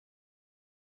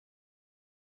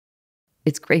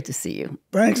It's great to see you.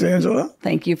 Thanks, Angela.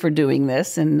 Thank you for doing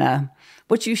this. And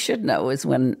what you should know is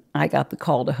when I got the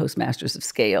call to host Masters of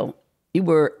Scale, you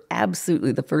were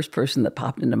absolutely the first person that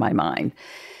popped into my mind.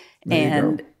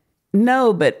 There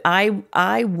No, but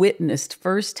I witnessed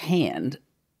firsthand,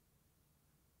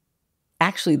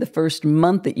 actually the first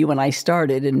month that you and I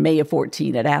started in May of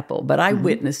 14 at Apple, but I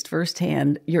witnessed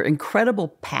firsthand your incredible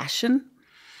passion,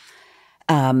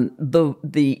 how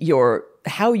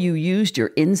you used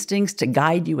your instincts to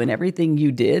guide you in everything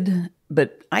you did.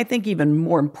 But I think even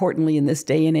more importantly in this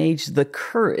day and age, the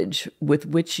courage with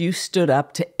which you stood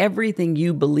up to everything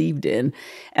you believed in.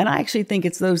 And I actually think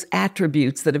it's those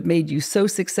attributes that have made you so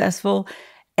successful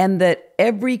and that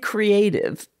every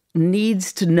creative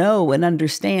needs to know and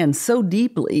understand so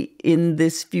deeply in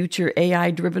this future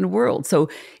AI-driven world. So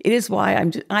it is why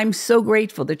I'm so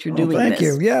grateful that you're doing this. Thank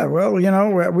you. Yeah. Well, we had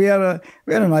a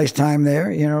nice time there.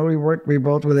 We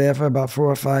both were there for about 4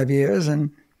 or 5 years,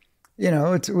 and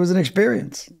it was an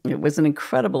experience. It was an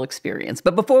incredible experience.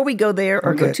 But before we go there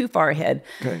or go too far ahead,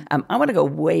 I want to go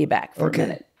way back for a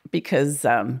minute because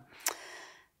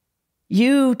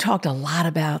you talked a lot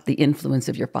about the influence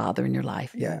of your father in your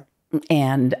life. Yeah.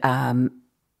 And are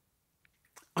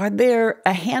there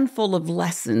a handful of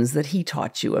lessons that he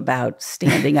taught you about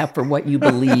standing up for what you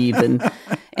believe?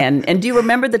 And do you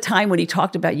remember the time when he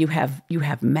talked about you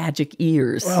have magic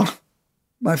ears? Well,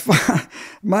 my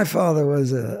father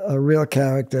was a real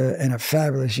character and a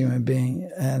fabulous human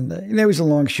being. And he was a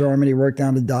longshoreman. He worked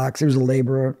down the docks. He was a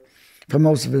laborer for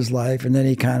most of his life. And then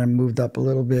he kind of moved up a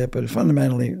little bit. But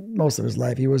fundamentally, most of his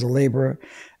life, he was a laborer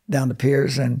down the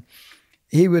piers. And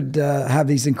he would have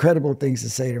these incredible things to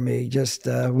say to me. Just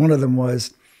one of them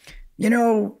was,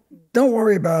 don't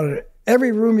worry about it.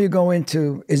 Every room you go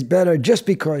into is better just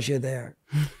because you're there.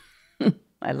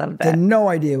 I love that. I had no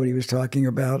idea what he was talking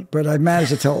about, but I managed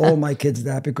to tell all my kids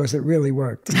that because it really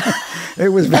worked. It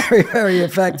was very, very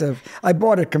effective. I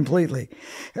bought it completely.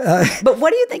 But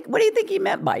what do you think? What do you think he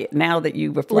meant by it? Now that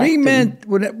you reflect, what he meant,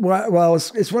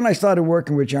 it's when I started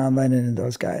working with John Lennon and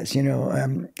those guys. He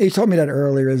told me that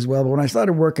earlier as well. But when I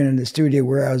started working in the studio,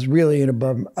 where I was really it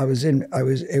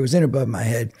was in above my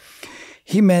head.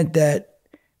 He meant that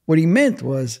what he meant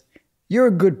was you're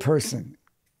a good person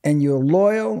and you're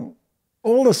loyal.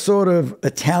 All the sort of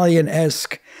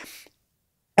Italian-esque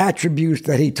attributes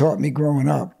that he taught me growing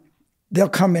up, they'll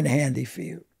come in handy for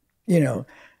you.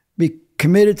 Be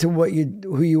committed to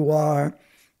who you are,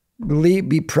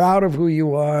 be proud of who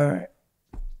you are,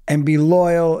 and be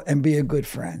loyal and be a good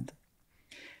friend.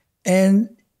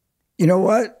 And you know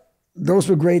what? Those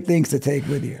were great things to take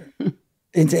with you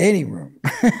into any room.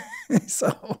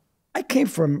 So I came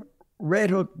from Red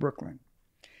Hook, Brooklyn.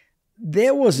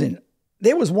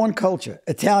 There was one culture,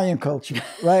 Italian culture,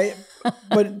 right?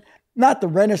 But not the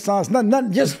Renaissance,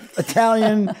 not just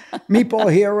Italian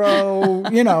meatball hero,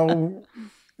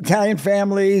 Italian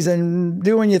families and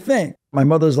doing your thing. My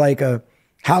mother's like a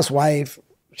housewife.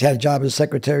 She had a job as a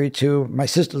secretary too. My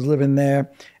sister's living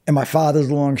there, and my father's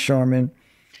a longshoreman.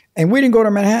 And we didn't go to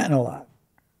Manhattan a lot.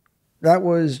 That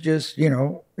was just,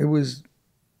 it was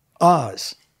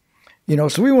Oz.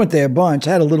 So we went there a bunch.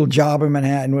 I had a little job in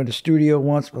Manhattan with a studio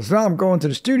once. So now I'm going to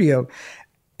the studio.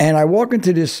 And I walk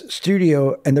into this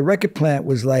studio, and the record plant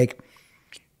was like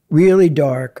really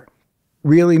dark,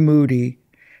 really moody.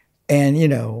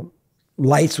 And,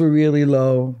 lights were really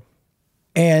low.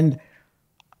 And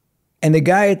the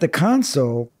guy at the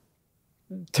console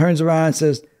turns around and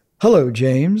says, "Hello,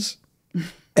 James."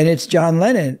 And it's John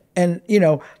Lennon. And,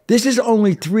 this is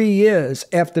only 3 years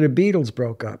after the Beatles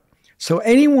broke up. So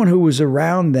anyone who was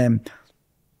around them,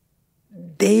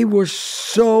 they were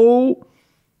so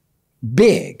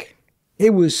big.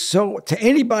 It was so, to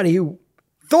anybody who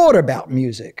thought about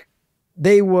music,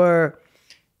 they were,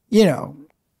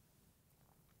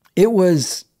 it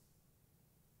was,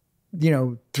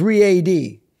 3 AD.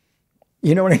 You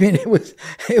know what I mean?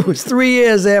 It was 3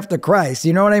 years after Christ.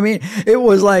 You know what I mean? It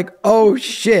was like, oh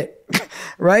shit,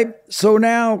 right? So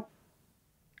now,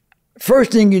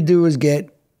 first thing you do is get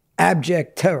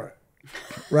abject terror,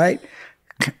 right?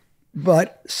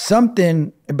 But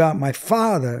something about my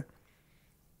father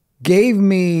gave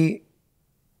me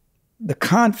the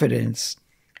confidence,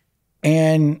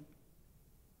 and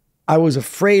I was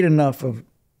afraid enough of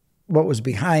what was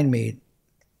behind me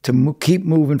to keep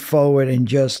moving forward and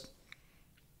just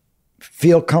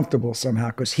feel comfortable somehow,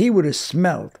 because he would have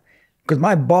smelled. Because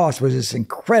my boss was this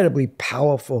incredibly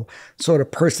powerful sort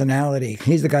of personality.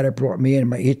 He's the guy that brought me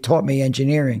in. He taught me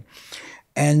engineering.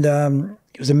 And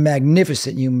he was a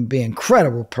magnificent human being,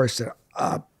 incredible person,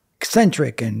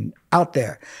 eccentric and out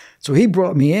there. So he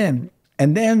brought me in.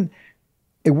 And then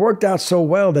it worked out so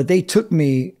well that they took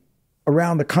me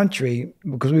around the country,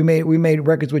 because we made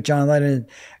records with John Lennon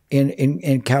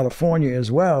in California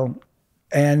as well.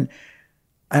 And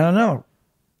I don't know,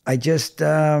 I just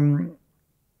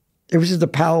it was just a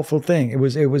powerful thing. It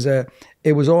was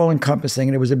all encompassing,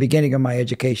 and it was the beginning of my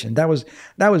education. That was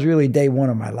really day one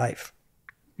of my life.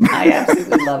 I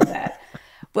absolutely love that.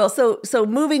 Well, so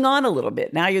moving on a little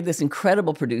bit. Now you're this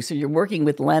incredible producer. You're working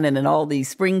with Lennon and all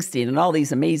these Springsteen and all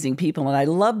these amazing people. And I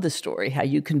love the story how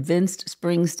you convinced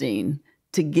Springsteen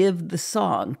to give the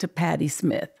song to Patti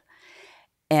Smith.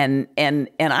 And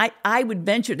I would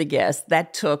venture to guess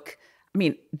that took, I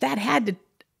mean, that had to,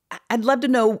 I'd love to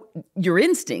know your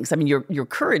instincts. I mean, your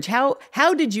courage. How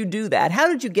did you do that? How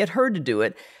did you get her to do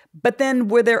it? But then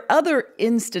were there other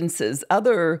instances,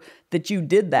 that you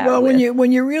did that well, with?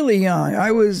 when you're really young,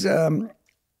 I was,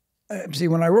 see,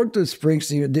 when I worked with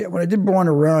Springsteen, when I did Born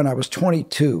to Run, I was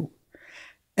 22.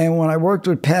 And when I worked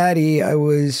with Patti, I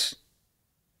was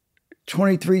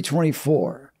 23,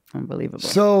 24. Unbelievable.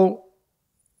 So,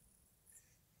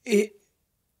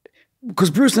 because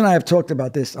Bruce and I have talked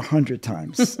about this 100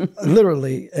 times,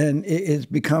 literally, and it's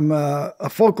become a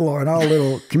folklore in our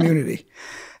little community.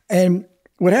 And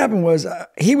what happened was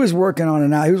he was working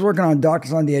on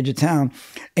Darkness on the Edge of Town,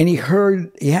 and he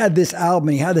had this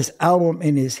album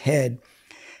in his head,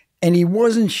 and he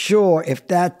wasn't sure if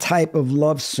that type of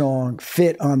love song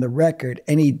fit on the record,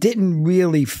 and he didn't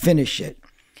really finish it.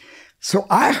 So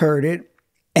I heard it,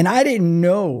 and I didn't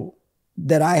know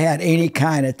that I had any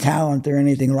kind of talent or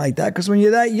anything like that, because when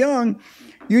you're that young,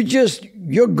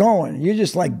 you're going. You're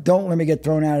just like, don't let me get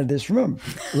thrown out of this room,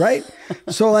 right?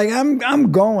 So like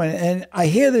I'm going, and I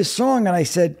hear this song, and I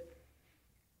said,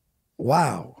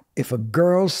 wow, if a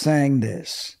girl sang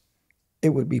this, it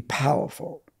would be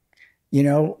powerful,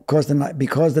 because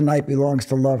the night belongs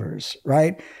to lovers,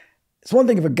 right? It's one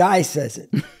thing if a guy says it.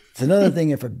 It's another thing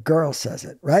if a girl says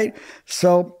it, right?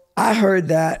 So I heard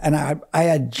that, and I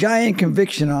had giant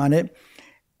conviction on it,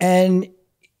 and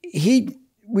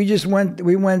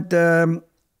we went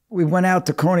out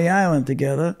to Coney Island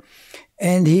together,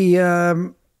 and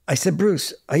I said,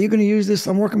 Bruce, are you going to use this?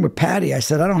 I'm working with Patti. I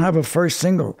said, I don't have a first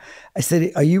single. I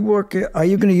said, are you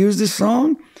going to use this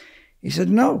song? He said,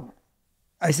 no.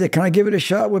 I said, can I give it a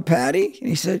shot with Patti? And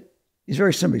he said, he's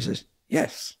very simple. He says,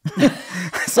 yes.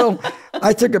 So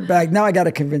I took it back. Now I got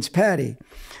to convince Patti.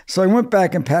 So I went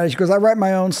back, and Patti, she goes, I write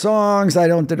my own songs.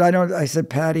 I said,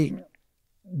 Patti,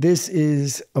 this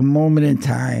is a moment in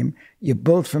time. You're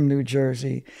both from New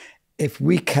Jersey. If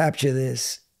we capture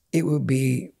this, it would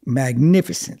be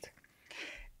magnificent.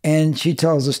 And she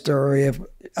tells the story of,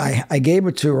 I gave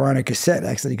it to her on a cassette.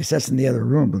 Actually, the cassette's in the other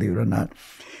room, believe it or not.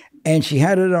 And she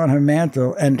had it on her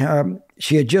mantle, and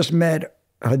she had just met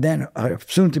her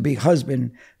soon-to-be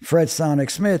husband, Fred Sonic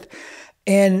Smith.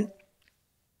 And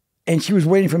she was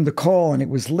waiting for him to call, and it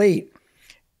was late.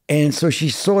 And so she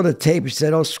saw the tape. She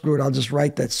said, oh, screw it. I'll just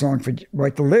write that song,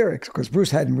 write the lyrics, because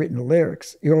Bruce hadn't written the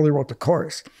lyrics. He only wrote the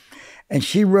chorus. And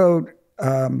she wrote,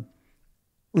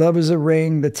 love is a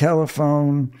ring, the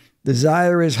telephone,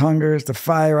 desire is hunger, the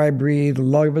fire I breathe,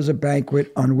 love is a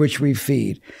banquet on which we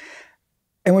feed.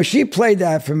 And when she played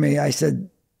that for me, I said,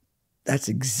 that's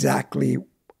exactly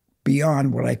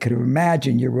beyond what I could have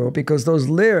imagined you wrote, because those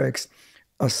lyrics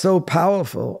are so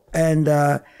powerful. And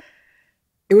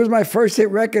it was my first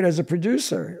hit record as a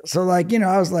producer. So like,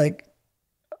 I was like,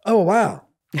 oh, wow.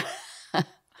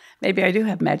 Maybe I do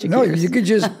have magic No, ears. you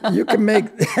can make,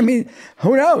 I mean,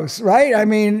 who knows, right? I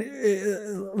mean,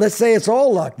 let's say it's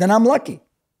all luck, then I'm lucky,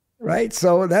 right?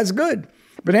 So that's good.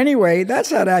 But anyway, that's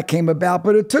how that came about.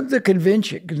 But it took the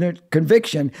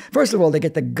conviction, first of all, to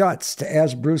get the guts to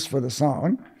ask Bruce for the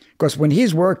song. Because when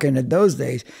he's working in those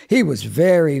days, he was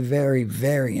very, very,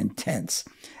 very intense.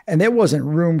 And there wasn't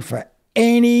room for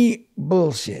any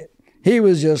bullshit. He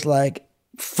was just like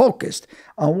focused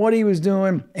on what he was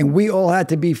doing, and we all had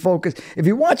to be focused. If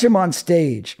you watch him on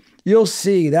stage, you'll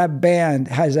see that band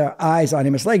has their eyes on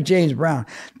him. It's like James Brown.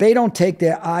 They don't take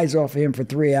their eyes off of him for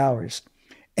 3 hours.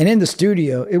 And in the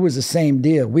studio, it was the same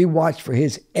deal. We watched for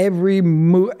his every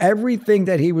move, everything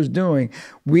that he was doing.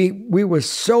 We were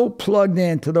so plugged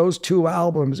into those 2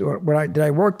 albums that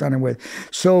I worked on him with.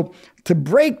 So to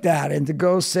break that and to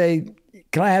go say,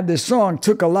 can I have this song,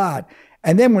 took a lot.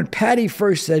 And then when Patti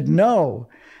first said no,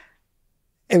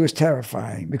 it was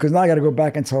terrifying, because now I got to go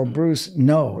back and tell Bruce,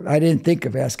 no, I didn't think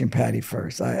of asking Patti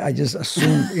first. I just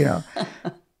assumed,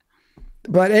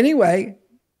 But anyway,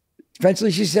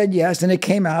 eventually she said yes, and it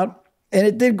came out, and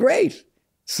it did great.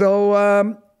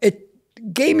 So it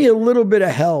gave me a little bit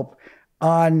of help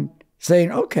on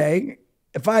saying, okay,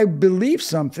 if I believe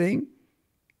something,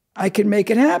 I can make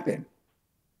it happen.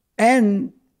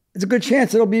 and it's a good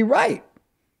chance it'll be right.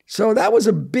 So that was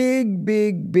a big,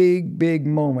 big, big, big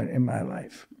moment in my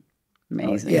life.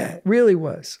 Amazing. Yeah, it really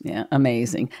was. Yeah,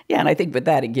 amazing. Yeah, and I think with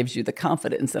that, it gives you the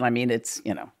confidence. And I mean, it's,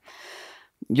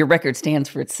 your record stands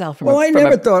for itself. I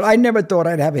never thought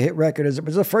I'd have a hit record. It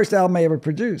was the first album I ever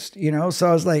produced, So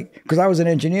I was like, because I was an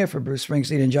engineer for Bruce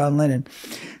Springsteen and John Lennon.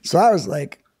 So I was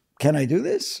like, can I do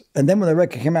this? And then when the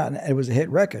record came out and it was a hit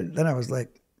record, then I was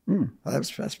like,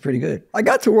 that's pretty good. I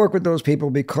got to work with those people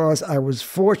because I was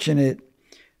fortunate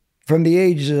from the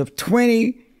ages of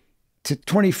 20 to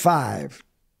 25,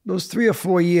 those 3 or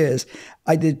 4 years,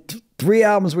 I did 3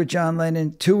 albums with John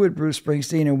Lennon, 2 with Bruce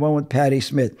Springsteen, and 1 with Patti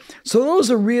Smith. So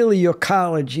those are really your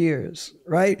college years,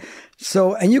 right?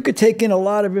 So, and you could take in a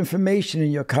lot of information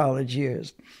in your college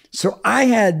years. So I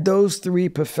had those 3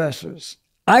 professors.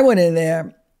 I went in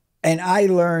there and I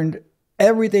learned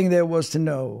everything there was to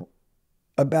know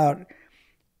about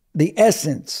the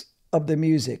essence of the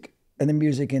music and the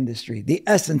music industry, the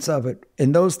essence of it.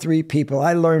 And those 3 people,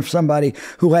 I learned from somebody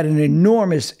who had an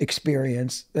enormous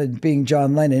experience, being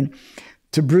John Lennon,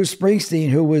 to Bruce Springsteen,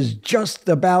 who was just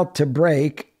about to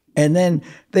break. And then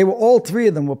all 3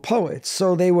 of them were poets.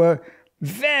 So they were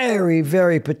very,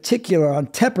 very particular on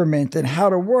temperament and how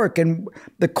to work and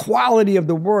the quality of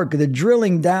the work, the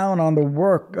drilling down on the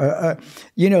work.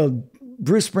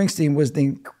 Bruce Springsteen was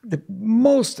the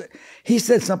most, he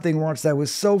said something once that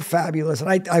was so fabulous.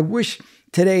 And I wish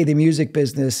today the music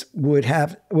business would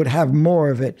have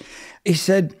more of it. He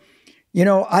said,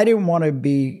 I didn't want to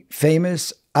be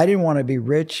famous. I didn't want to be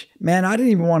rich. Man, I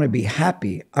didn't even want to be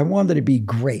happy. I wanted to be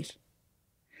great.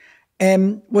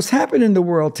 And what's happened in the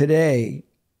world today,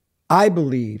 I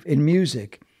believe, in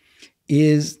music,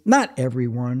 is not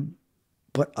everyone,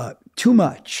 but too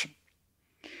much.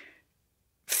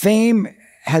 Fame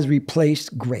has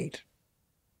replaced great.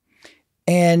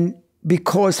 And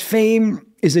because fame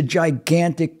is a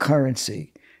gigantic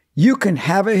currency, you can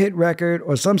have a hit record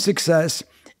or some success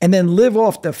and then live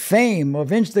off the fame of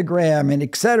Instagram and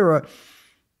et cetera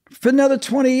for another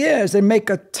 20 years and make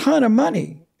a ton of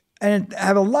money and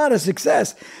have a lot of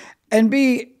success and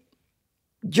be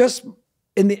just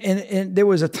there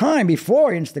was a time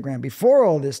before Instagram, before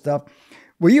all this stuff,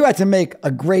 where you had to make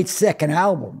a great second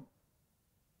album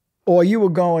or you were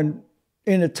going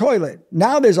in a toilet.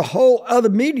 Now there's a whole other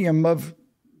medium of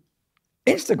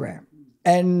Instagram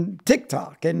and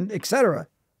TikTok and et cetera.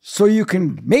 So you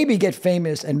can maybe get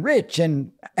famous and rich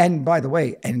and by the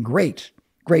way, and great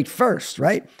first,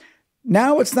 right?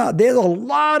 Now it's not. There's a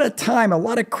lot of time, a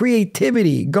lot of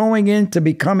creativity going into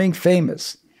becoming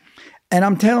famous. And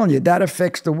I'm telling you, that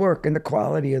affects the work and the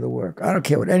quality of the work. I don't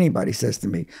care what anybody says to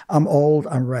me. I'm old,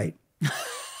 I'm right.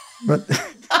 But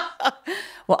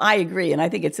well, I agree. And I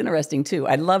think it's interesting too.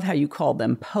 I love how you call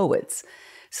them poets.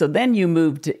 So then you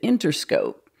moved to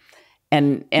Interscope. I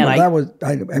moved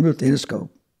to Interscope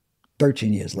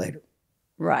 13 years later.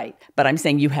 Right. But I'm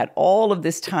saying you had all of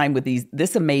this time with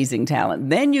this amazing talent.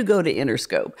 Then you go to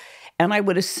Interscope. And I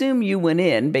would assume you went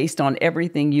in based on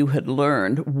everything you had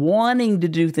learned, wanting to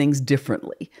do things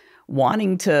differently,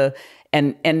 wanting to,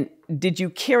 and did you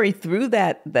carry through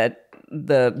the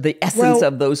essence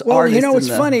of those artists? It's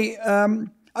funny.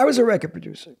 I was a record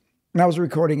producer and I was a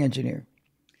recording engineer.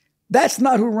 That's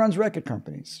not who runs record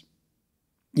companies,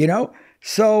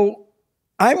 So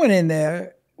I went in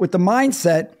there with the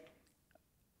mindset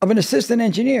of an assistant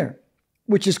engineer,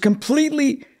 which is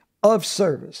completely of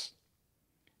service.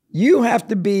 You have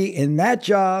to be in that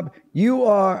job. You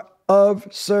are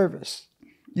of service.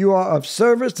 You are of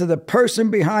service to the person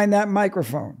behind that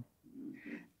microphone.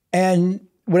 And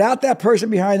without that person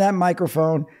behind that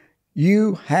microphone,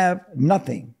 you have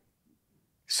nothing.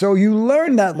 So you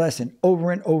learn that lesson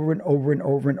over and over and over and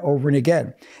over and over and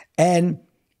again. And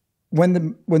when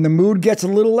the mood gets a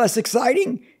little less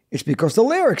exciting, it's because the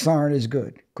lyrics aren't as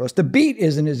good, because the beat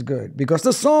isn't as good, because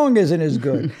the song isn't as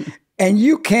good. And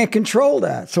you can't control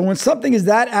that. So when something is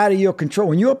that out of your control,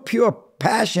 when your pure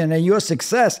passion and your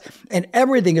success and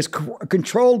everything is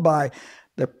controlled by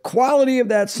the quality of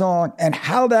that song and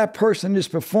how that person is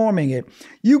performing it,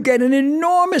 you get an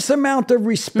enormous amount of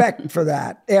respect for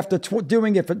that after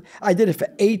doing it. I did it for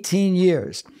 18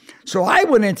 years. So I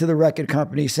went into the record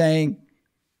company saying,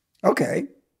 okay,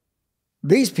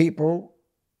 these people,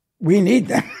 we need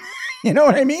them. You know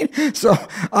what I mean? So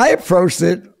I approached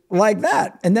it like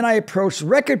that. And then I approached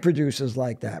record producers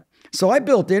like that. So I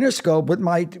built Interscope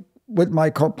with my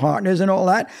co-partners and all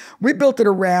that. We built it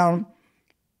around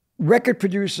record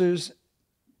producers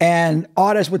and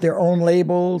artists with their own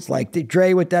labels, like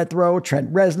Dre with Death Row,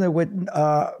 Trent Reznor with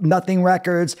Nothing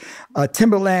Records,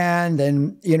 Timberland,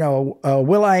 and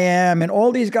will.i.am, and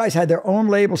all these guys had their own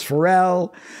labels,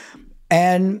 Pharrell,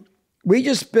 and we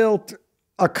just built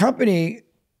a company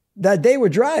that they were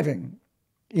driving,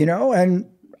 and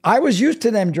I was used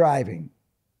to them driving.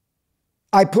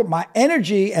 I put my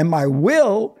energy and my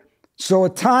will, so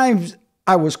at times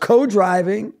I was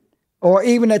co-driving, or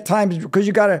even at times, because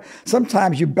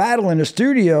sometimes you battle in a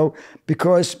studio,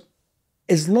 because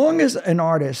as long as an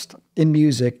artist in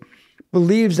music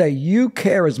believes that you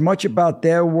care as much about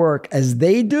their work as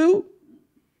they do,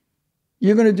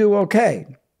 you're going to do okay.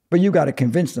 But you got to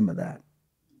convince them of that.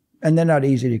 And they're not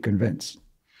easy to convince.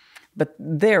 But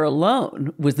there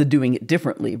alone was the doing it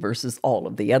differently versus all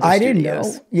of the other I studios.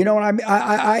 didn't know. You know what I mean?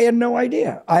 I had no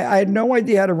idea. I had no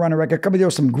idea how to run a record company. There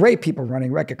were some great people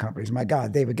running record companies. My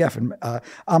God, David Geffen,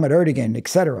 Ahmet Ertegun, et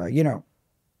cetera,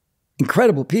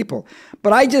 incredible people.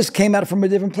 But I just came at it from a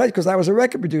different place because I was a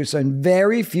record producer, and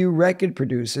very few record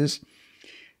producers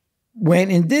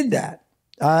went and did that.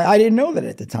 I didn't know that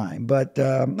at the time. But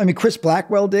Chris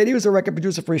Blackwell did. He was a record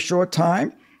producer for a short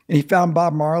time. And he found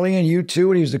Bob Marley and U2,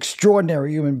 and he was an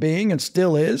extraordinary human being and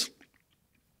still is.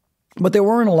 But there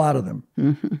weren't a lot of them.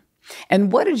 Mm-hmm.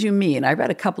 And what did you mean? I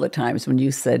read a couple of times when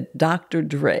you said Dr.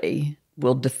 Dre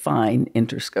will define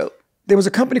Interscope. There was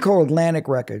a company called Atlantic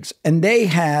Records, and they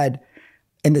had,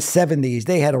 in the 70s,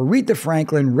 they had Aretha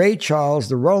Franklin, Ray Charles,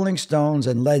 the Rolling Stones,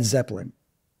 and Led Zeppelin.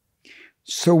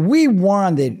 So we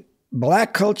wanted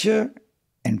black culture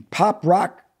and pop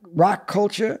rock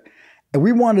culture. And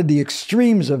we wanted the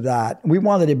extremes of that. We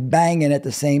wanted it banging at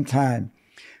the same time.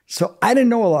 So I didn't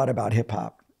know a lot about hip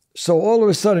hop. So all of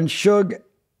a sudden, Suge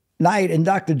Knight and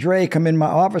Dr. Dre come in my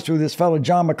office with this fellow,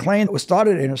 John McClain, who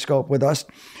started Interscope with us.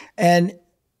 And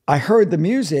I heard the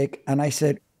music and I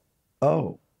said,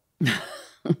 oh.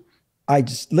 I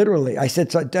said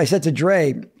to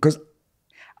Dre, because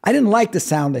I didn't like the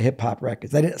sound of hip hop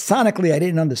records. Sonically, I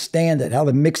didn't understand it, how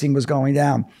the mixing was going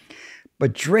down.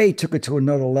 But Dre took it to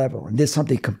another level and did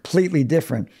something completely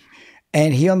different.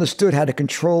 And he understood how to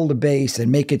control the bass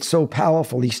and make it so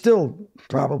powerful. He's still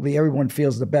probably, everyone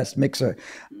feels, the best mixer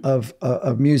of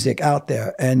music out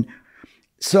there. And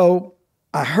so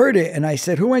I heard it and I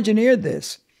said, who engineered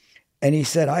this? And he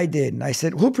said, I did. And I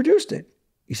said, who produced it?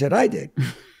 He said, I did.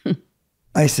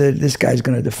 I said, this guy's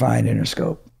going to define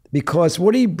Interscope. Because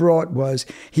what he brought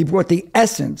the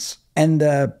essence and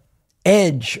the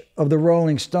edge of the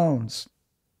Rolling Stones.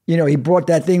 He brought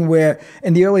that thing where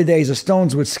in the early days, the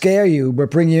Stones would scare you,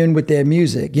 but bring you in with their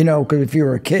music, because if you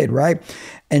were a kid, right?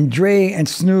 And Dre and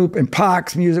Snoop and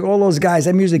Pac's music, all those guys,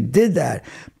 that music did that.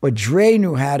 But Dre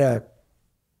knew how to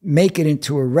make it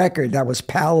into a record that was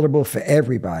palatable for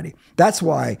everybody. That's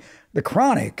why The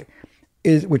Chronic,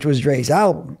 which was Dre's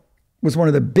album, was one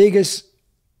of the biggest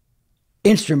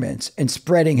instruments in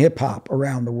spreading hip hop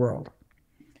around the world.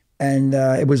 And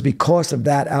it was because of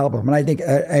that album. And I think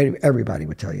everybody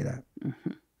would tell you that.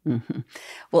 Mm-hmm. Mm-hmm.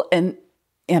 Well, and,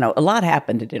 a lot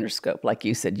happened at Interscope. Like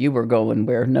you said, you were going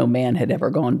where no man had ever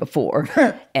gone before.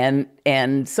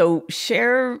 and so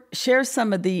share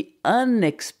some of the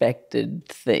unexpected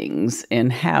things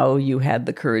and how you had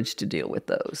the courage to deal with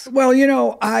those. Well,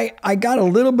 I got a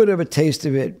little bit of a taste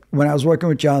of it when I was working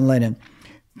with John Lennon.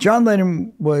 John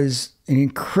Lennon was an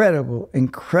incredible,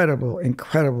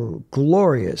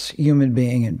 glorious human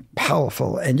being and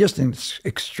powerful and just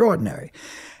extraordinary.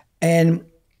 And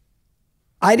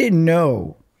I didn't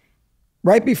know,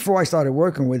 right before I started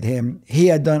working with him, he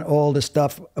had done all the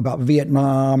stuff about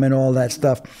Vietnam and all that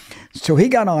stuff. So he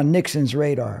got on Nixon's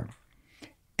radar.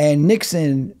 And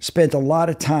Nixon spent a lot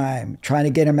of time trying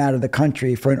to get him out of the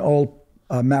country for an old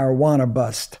marijuana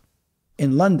bust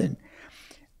in London.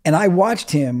 And I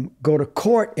watched him go to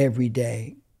court every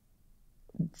day.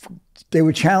 They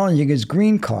were challenging his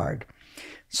green card.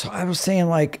 So I was saying,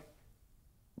 the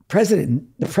president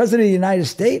of the United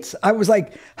States? I was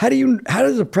like, how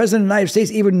does the president of the United States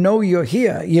even know you're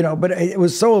here? But it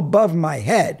was so above my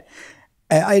head.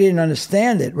 I didn't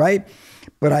understand it, right?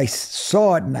 But I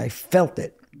saw it and I felt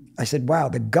it. I said, wow,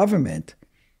 the government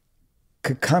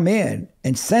could come in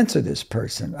and censor this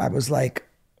person. I was like,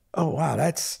 oh, wow,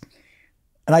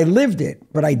 and I lived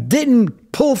it, but I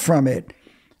didn't pull from it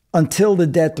until the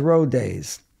death row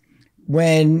days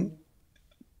when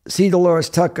C. Dolores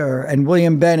Tucker and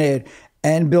William Bennett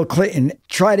and Bill Clinton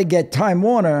tried to get Time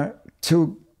Warner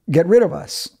to get rid of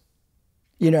us,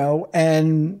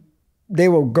 and they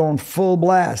were going full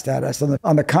blast at us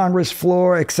on the Congress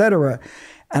floor, et cetera.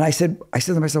 And I said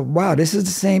to myself, wow, this is the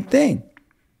same thing.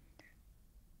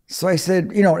 So I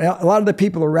said, you know, a lot of the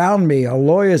people around me, our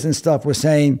lawyers and stuff, were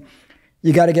saying,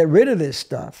 you got to get rid of this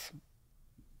stuff.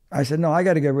 I said, no, I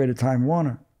got to get rid of Time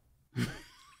Warner.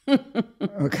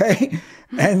 Okay.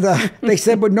 And they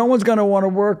said, but no one's going to want to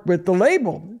work with the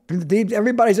label.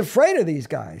 Everybody's afraid of these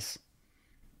guys.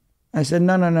 I said,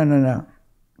 no.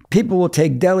 People will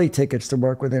take deli tickets to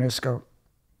work with Interscope.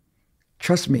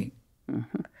 Trust me.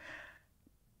 Mm-hmm.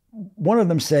 One of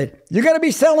them said, you're going to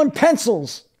be selling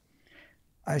pencils.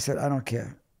 I said, I don't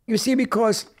care. You see,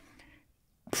 because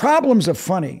problems are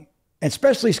funny,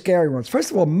 especially scary ones.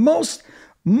 First of all,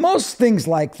 most things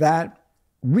like that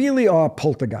really are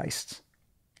poltergeists.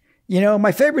 You know,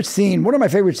 my favorite scene, one of my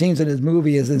favorite scenes in this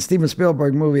movie is in Steven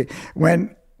Spielberg movie,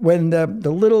 when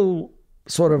the little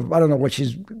sort of, I don't know what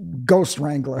she's, ghost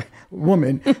wrangler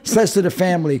woman says to the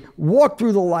family, walk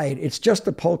through the light. It's just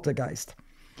a poltergeist.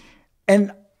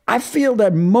 And I feel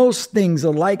that most things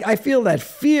are like, I feel that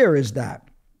fear is that,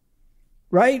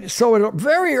 right? So at a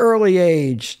very early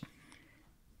age,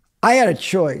 I had a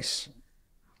choice.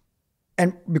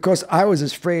 And because I was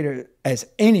as afraid as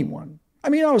anyone. I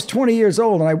mean, I was 20 years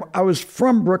old and I was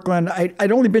from Brooklyn.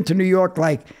 I'd only been to New York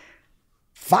like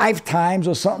 5 times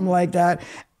or something like that.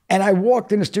 And I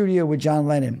walked in the studio with John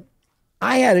Lennon.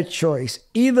 I had a choice.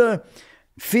 Either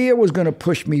fear was going to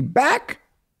push me back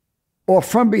or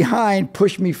from behind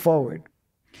push me forward.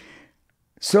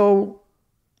 So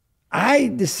I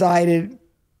decided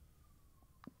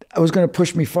I was going to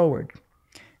push me forward.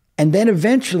 And then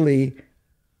eventually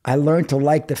I learned to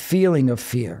like the feeling of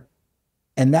fear.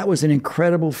 And that was an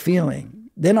incredible feeling.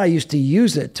 Then I used to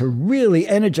use it to really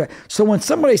energize. So when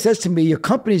somebody says to me, your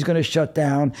company's going to shut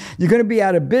down, you're going to be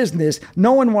out of business,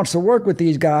 no one wants to work with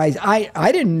these guys.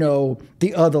 I didn't know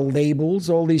the other labels,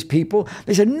 all these people.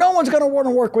 They said, no one's going to want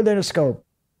to work with Interscope.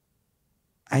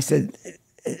 I said,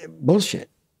 bullshit,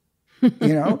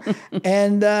 you know?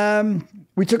 And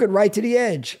we took it right to the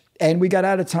edge. And we got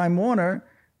out of Time Warner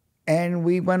and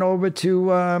we went over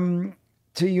to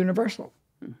Universal.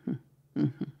 Mm-hmm.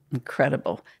 Mm-hmm.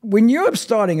 Incredible. When you're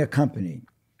starting a company,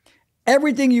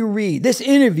 everything you read, this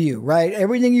interview, right?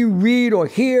 Everything you read or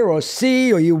hear or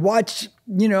see or you watch,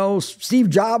 you know, Steve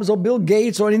Jobs or Bill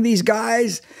Gates or any of these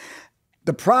guys,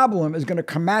 the problem is going to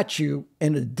come at you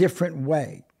in a different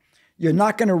way. You're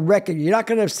not going to recognize, you're not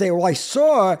going to say, well, I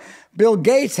saw Bill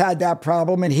Gates had that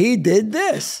problem and he did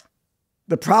this.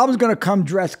 The problem's going to come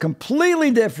dressed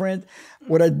completely different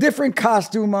with a different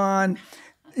costume on,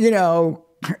 you know,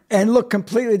 and look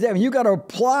completely different. You got to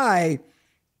apply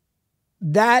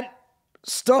that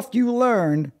stuff you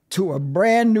learned to a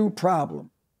brand new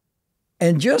problem.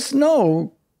 And just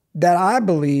know that I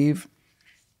believe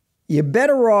you're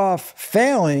better off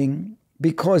failing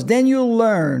because then you'll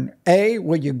learn, A,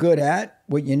 what you're good at,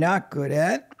 what you're not good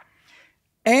at.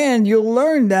 And you'll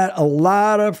learn that a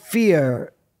lot of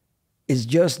fear is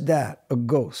just that, a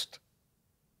ghost.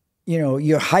 You know,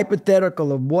 you're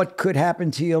hypothetical of what could happen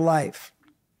to your life.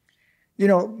 You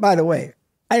know, by the way,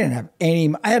 I didn't have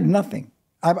I had nothing.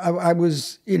 I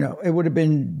was, you know, it would have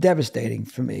been devastating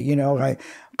for me, you know,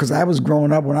 because I was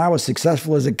growing up when I was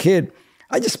successful as a kid.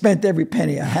 I just spent every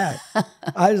penny I had.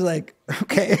 I was like,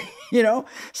 okay, you know,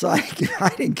 so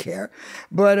I didn't care.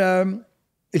 But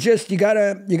it's just, you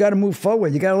gotta move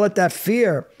forward. You gotta let that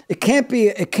fear, it can't be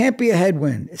a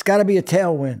headwind. It's gotta be a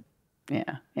tailwind.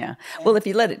 Yeah, yeah. Well, if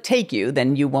you let it take you,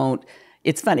 then you won't,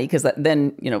 it's funny because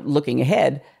then, you know, looking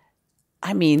ahead,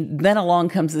 I mean, then along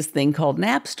comes this thing called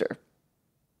Napster.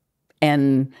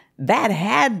 And that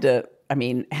had to, I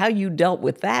mean, how you dealt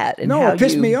with that. And no, it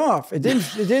pissed me off. It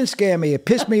didn't scare me. It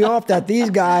pissed me off that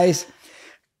these guys,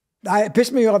 it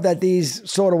pissed me off that these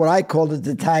sort of what I called at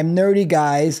the time, nerdy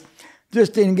guys,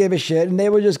 just didn't give a shit. And they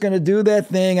were just going to do their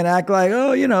thing and act like,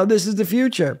 oh, you know, this is the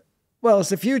future. Well, it's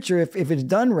the future if it's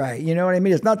done right. You know what I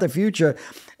mean? It's not the future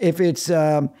if it's,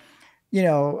 you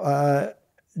know,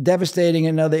 devastating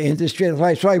another industry.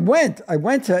 So I went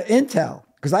to Intel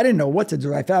because I didn't know what to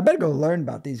do. I thought I better go learn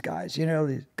about these guys, you know,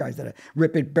 these guys that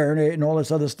rip it, burn it, and all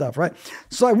this other stuff, right?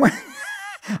 So I went,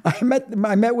 I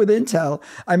met with Intel.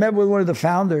 I met with one of the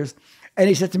founders, and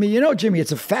he said to me, you know, Jimmy,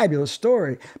 it's a fabulous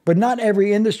story, but not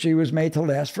every industry was made to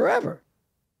last forever.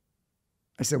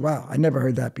 I said, wow, I never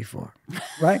heard that before,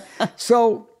 right?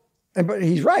 So, but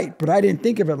he's right, but I didn't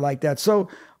think of it like that. So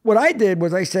what I did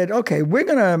was I said, okay, we're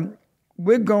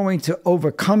going to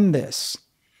overcome this.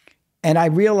 And I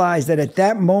realized that at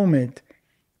that moment,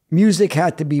 music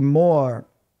had to be more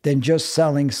than just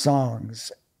selling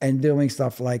songs and doing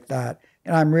stuff like that.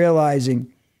 And I'm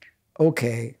realizing,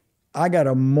 okay, I got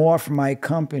to morph my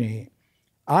company.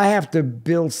 I have to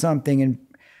build something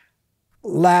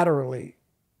laterally.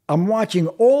 I'm watching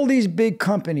all these big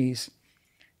companies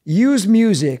use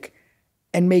music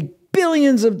and make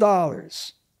billions of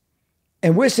dollars.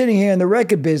 And we're sitting here in the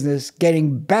record business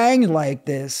getting banged like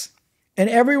this, and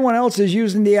everyone else is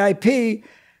using the IP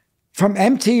from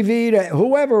MTV to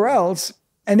whoever else,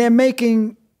 and they're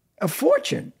making a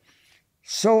fortune.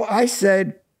 So I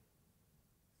said,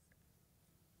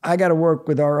 I got to work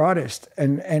with our artists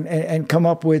and come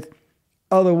up with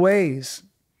other ways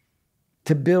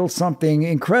to build something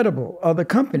incredible, other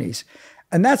companies.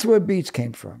 And that's where Beats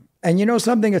came from. And you know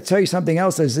something, I'll tell you something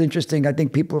else that's interesting, I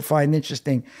think people find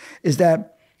interesting, is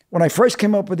that when I first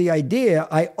came up with the idea,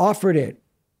 I offered it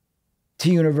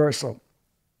to Universal.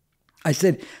 I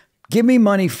said, give me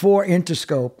money for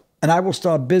Interscope and I will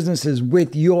start businesses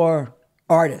with your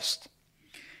artist.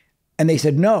 And they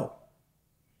said no.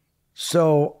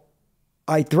 So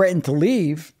I threatened to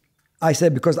leave. I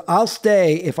said, because I'll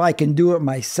stay if I can do it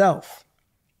myself.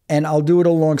 And I'll do it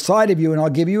alongside of you and I'll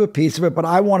give you a piece of it, but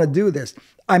I want to do this.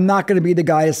 I'm not going to be the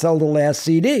guy to sell the last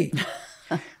CD.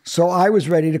 So I was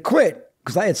ready to quit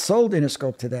because I had sold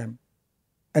Interscope to them.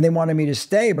 And they wanted me to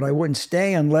stay, but I wouldn't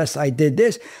stay unless I did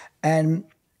this. And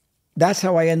that's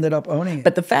how I ended up owning it.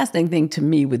 But the fascinating thing to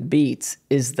me with Beats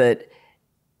is that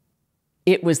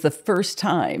it was the first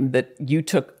time that you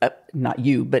took, not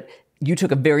you, but you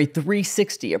took a very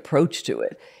 360 approach to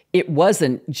it. It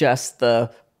wasn't just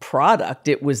the product,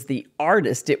 it was the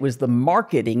artist, it was the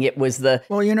marketing, it was the...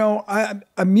 Well, you know,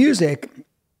 music,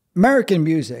 American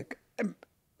music,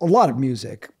 a lot of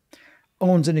music,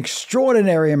 owns an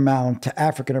extraordinary amount to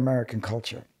African-American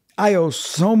culture. I owe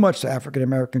so much to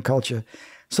African-American culture.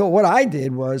 So what I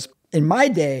did was, in my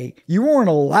day, you weren't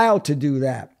allowed to do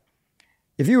that.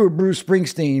 If you were Bruce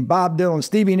Springsteen, Bob Dylan,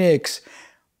 Stevie Nicks,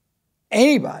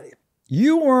 anybody,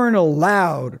 you weren't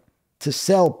allowed to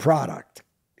sell product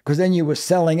because then you were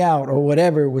selling out or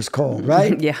whatever it was called,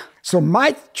 right? Yeah. So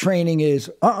my training is,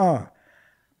 But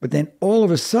then all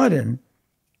of a sudden,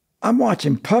 I'm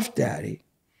watching Puff Daddy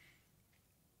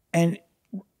and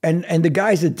the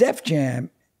guys at Def Jam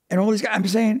and all these guys, I'm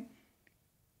saying,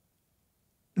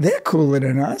 they're cooler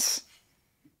than us.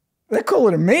 They're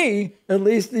cooler than me, at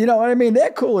least, you know what I mean? They're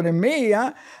cooler than me.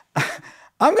 I'm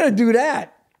going to do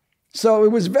that. So it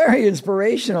was very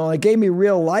inspirational. It gave me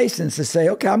real license to say,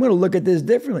 okay, I'm going to look at this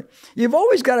differently. You've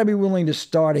always got to be willing to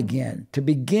start again, to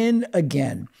begin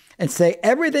again, and say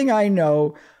everything I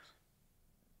know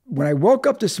when I woke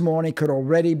up this morning could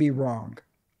already be wrong.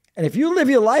 And if you live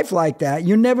your life like that,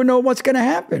 you never know what's going to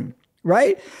happen,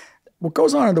 right? What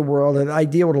goes on in the world, and I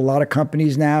deal with a lot of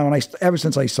companies now, and ever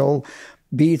since I sold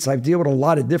Beats, I've dealt with a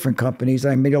lot of different companies.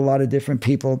 I meet a lot of different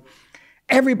people.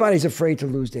 Everybody's afraid to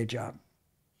lose their job.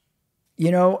 You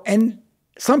know, and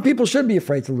some people should be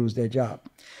afraid to lose their job.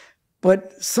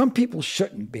 But some people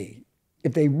shouldn't be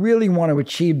if they really want to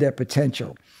achieve their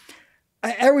potential.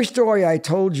 Every story I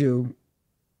told you,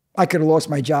 I could have lost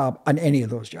my job on any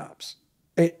of those jobs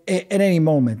at any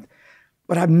moment.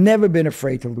 But I've never been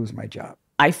afraid to lose my job.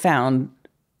 I found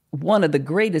one of the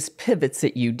greatest pivots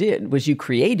that you did was you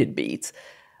created Beats.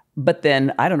 But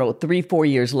then, I don't know,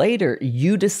 3-4 years later,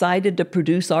 you decided to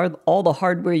produce all the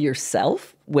hardware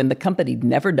yourself when the company'd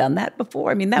never done that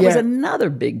before. I mean, that was another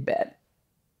big bet.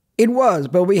 It was,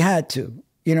 but we had to.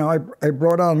 You know, I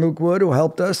brought on Luke Wood, who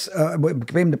helped us,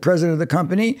 became the president of the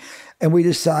company, and we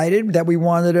decided that we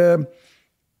wanted to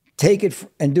take it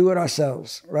and do it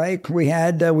ourselves, right? We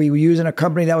were using a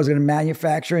company that was going to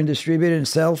manufacture and distribute and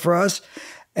sell for us.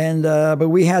 And but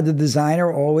we had the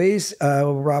designer always,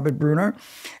 Robert Bruner,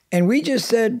 and we just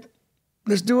said,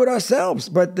 let's do it ourselves.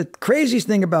 But the craziest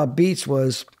thing about Beats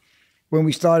was when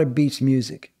we started Beats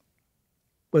Music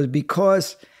was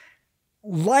because,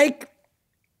 like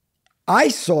I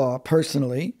saw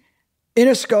personally,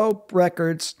 Interscope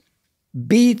Records,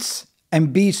 Beats,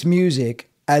 and Beats Music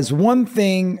as one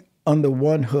thing under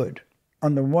one hood,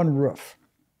 under one roof.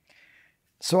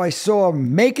 So I saw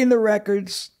making the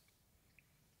records,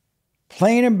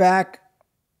 playing them back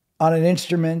on an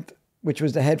instrument, which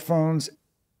was the headphones,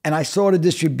 and I saw the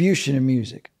distribution of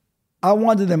music. I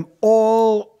wanted them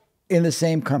all in the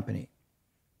same company,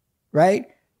 right?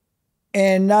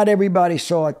 And not everybody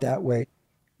saw it that way.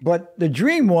 But the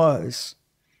dream was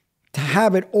to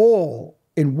have it all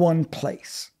in one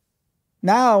place.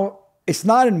 Now, it's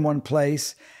not in one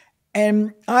place,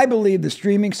 and I believe the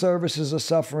streaming services are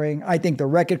suffering. I think the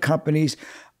record companies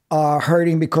are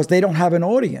hurting because they don't have an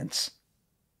audience.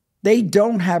 They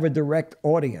don't have a direct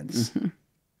audience. Mm-hmm.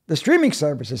 The streaming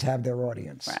services have their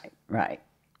audience. Right.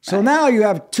 So now you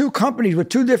have two companies with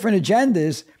two different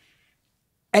agendas,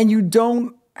 and you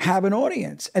don't have an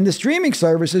audience. And the streaming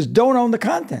services don't own the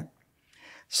content.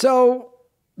 So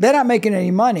They're not making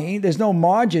any money. There's no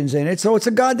margins in it. So it's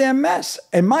a goddamn mess,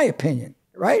 in my opinion,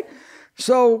 right?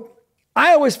 So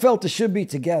I always felt it should be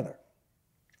together.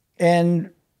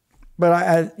 But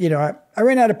I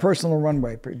ran out of personal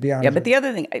runway, to be honest. Yeah, but the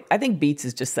other thing, I think Beats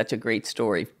is just such a great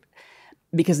story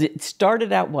because it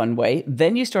started out one way,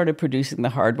 then you started producing the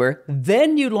hardware,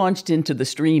 then you launched into the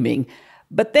streaming,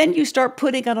 but then you start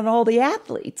putting it on all the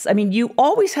athletes. I mean, you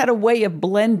always had a way of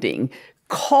blending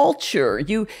culture.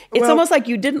 It's almost like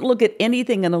you didn't look at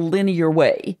anything in a linear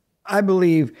way. I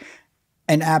believe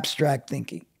in abstract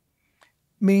thinking,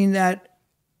 meaning that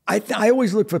I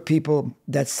always look for people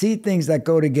that see things that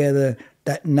go together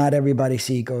that not everybody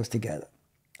sees goes together.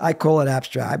 I call it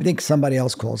abstract. I think somebody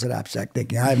else calls it abstract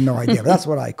thinking. I have no idea, but that's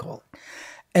what I call it.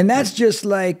 And that's just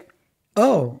like,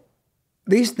 oh,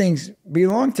 these things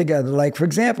belong together. Like, for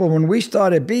example, when we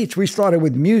started Beats, we started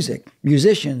with music,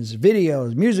 musicians,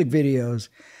 videos, music videos.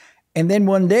 And then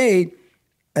one day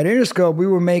at Interscope, we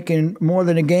were making More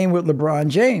Than a Game with LeBron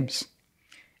James.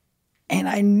 And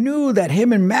I knew that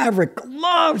him and Maverick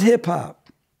loved hip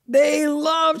hop. They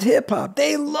loved hip hop.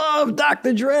 They loved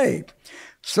Dr. Dre.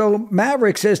 So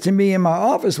Maverick says to me in my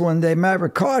office one day,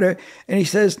 Maverick Carter, and he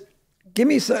says, give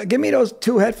me those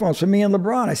 2 headphones for me and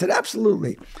LeBron. I said,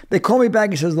 absolutely. They call me back.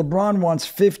 He says, LeBron wants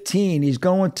 15. He's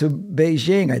going to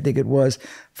Beijing, I think it was,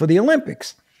 for the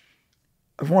Olympics.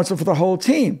 He wants it for the whole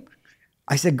team.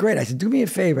 I said, great. I said, do me a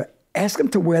favor. Ask them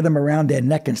to wear them around their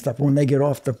neck and stuff when they get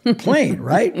off the plane,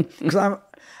 right? Because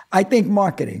I think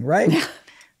marketing, right?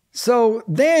 So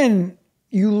then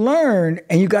you learn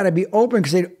and you got to be open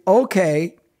because say,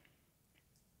 okay,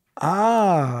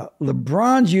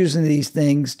 LeBron's using these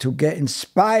things to get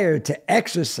inspired to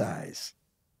exercise.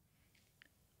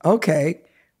 Okay,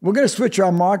 we're going to switch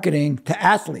our marketing to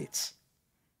athletes.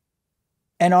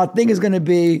 And our thing is going to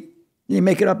be, you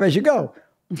make it up as you go.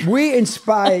 We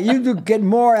inspire you to get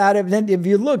more out of it. Then if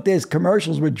you look, there's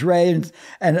commercials with Dre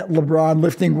and LeBron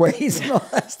lifting weights and all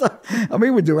that stuff. I mean,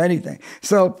 we would do anything.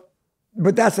 So,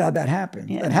 but that's how that happened.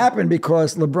 Yeah. It happened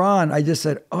because LeBron, I just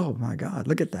said, oh my God,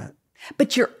 look at that.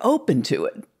 But you're open to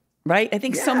it, right? I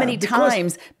think so many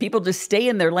times people just stay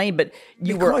in their lane, but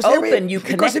you were open, you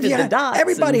connected the dots.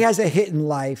 Everybody has a hit in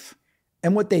life.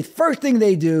 And what first thing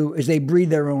they do is they breathe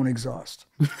their own exhaust.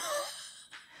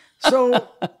 So,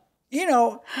 you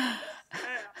know,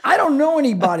 I don't know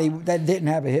anybody that didn't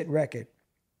have a hit record.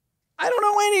 I don't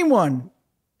know anyone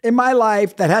in my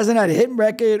life that hasn't had a hit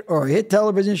record or a hit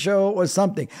television show or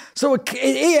something. So,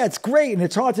 it's great and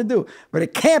it's hard to do, but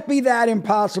it can't be that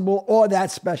impossible or that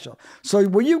special. So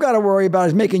what you got to worry about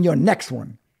is making your next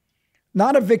one,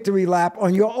 not a victory lap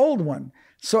on your old one.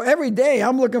 So every day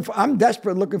I'm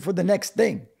desperate looking for the next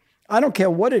thing. I don't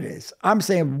care what it is. I'm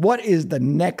saying, what is the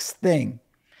next thing?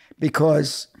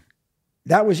 Because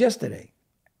that was yesterday.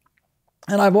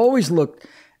 And I've always looked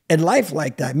at life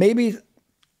like that. Maybe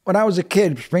when I was a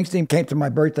kid, Springsteen came to my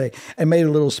birthday and made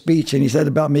a little speech. And he said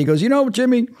about me, he goes, you know,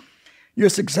 Jimmy, you're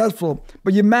successful,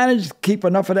 but you managed to keep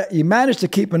enough of that. You managed to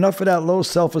keep enough of that low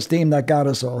self-esteem that got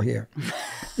us all here.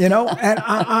 You know, and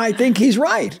I think he's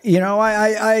right. You know,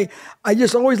 I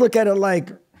just always look at it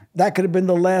like that could have been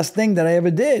the last thing that I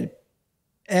ever did.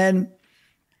 And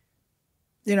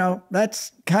you know,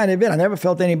 that's kind of it. I never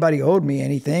felt anybody owed me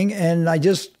anything. And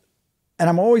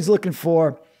I'm always looking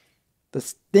for the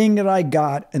thing that I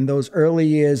got in those early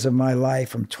years of my life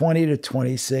from 20 to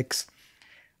 26.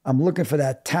 I'm looking for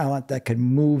that talent that can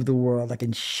move the world, that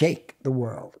can shake the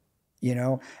world, you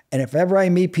know? And if ever I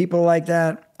meet people like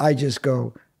that, I just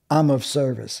go, I'm of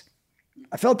service.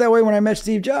 I felt that way when I met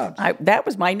Steve Jobs. That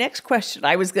was my next question.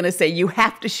 I was going to say, you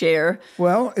have to share.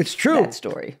 Well, it's true. That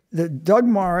story. Doug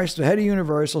Morris, the head of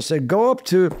Universal, said, go up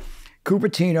to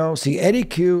Cupertino, see Eddie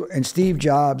Q and Steve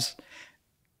Jobs.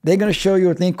 They're going to show you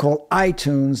a thing called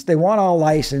iTunes. They want our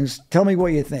license. Tell me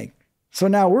what you think. So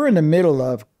now we're in the middle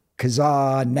of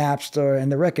Kazaa, Napster, and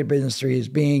the record industry is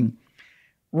being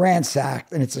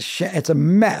ransacked, and it's a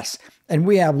mess. And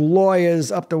we have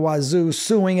lawyers up the wazoo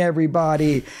suing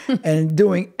everybody and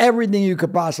doing everything you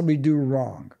could possibly do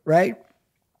wrong, right?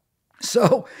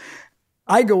 So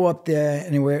I go up there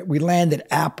and we land at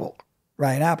Apple,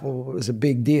 right? Apple was a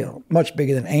big deal, much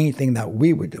bigger than anything that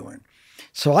we were doing.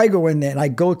 So I go in there and I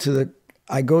go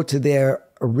to their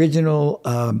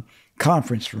original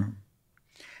conference room,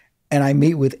 and I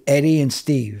meet with Eddie and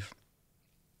Steve,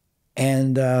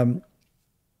 and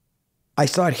I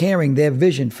start hearing their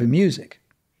vision for music.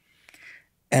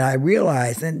 And I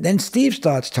realize, and then Steve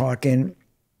starts talking,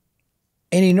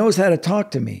 and he knows how to talk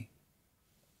to me.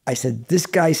 I said, this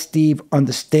guy, Steve,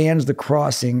 understands the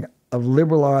crossing of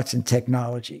liberal arts and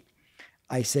technology.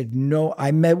 I said, no,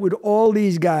 I met with all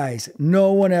these guys.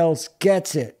 No one else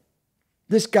gets it.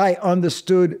 This guy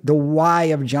understood the why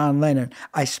of John Lennon.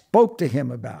 I spoke to him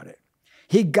about it.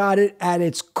 He got it at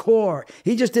its core.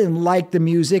 He just didn't like the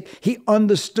music. He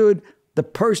understood the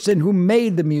person who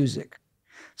made the music.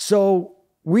 So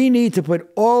we need to put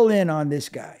all in on this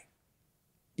guy,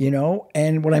 you know?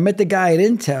 And when I met the guy at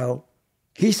Intel,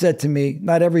 he said to me,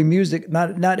 not every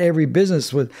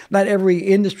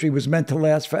industry was meant to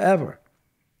last forever.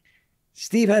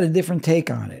 Steve had a different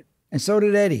take on it. And so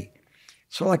did Eddie.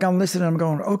 So like I'm listening, I'm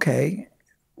going, okay,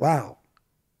 wow.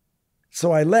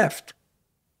 So I left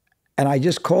and I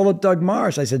just called up Doug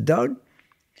Morris. I said, Doug,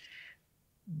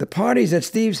 the party's at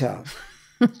Steve's house.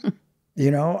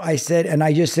 You know, I said, and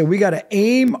I just said, we got to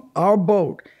aim our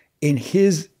boat in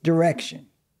his direction.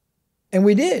 And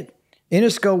we did.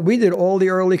 Interscope, we did all the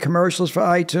early commercials for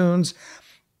iTunes.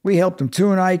 We helped them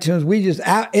tune iTunes.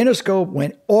 Interscope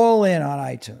went all in on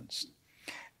iTunes.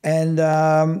 And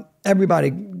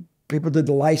people did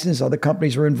the license, other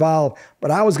companies were involved,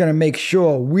 but I was going to make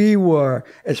sure we were,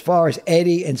 as far as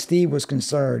Eddie and Steve was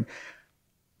concerned,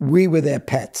 we were their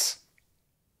pets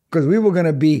because we were going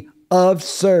to be of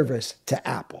service to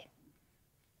Apple.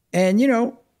 And, you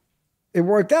know, it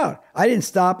worked out. I didn't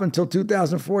stop until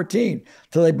 2014,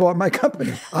 till they bought my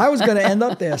company. I was going to end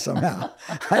up there somehow.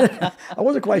 I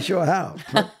wasn't quite sure how.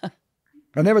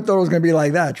 I never thought it was going to be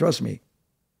like that, trust me.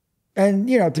 And,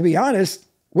 you know, to be honest,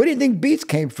 where do you think Beats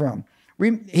came from?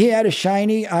 He had a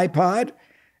shiny iPod.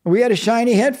 And we had a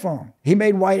shiny headphone. He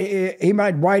made white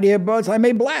earbuds. I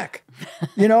made black.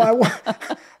 You know,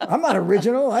 I'm not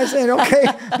original. I said, okay,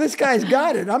 this guy's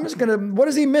got it. I'm just going to, what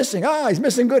is he missing? He's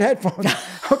missing good headphones.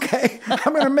 Okay,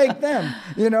 I'm going to make them,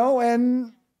 you know,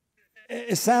 and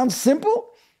it sounds simple,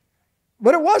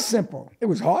 but it was simple. It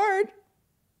was hard,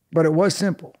 but it was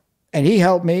simple. And he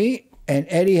helped me, and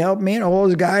Eddie helped me, and all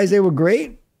those guys, they were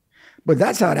great. But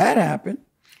that's how that happened.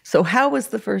 So how was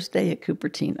the first day at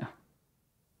Cupertino?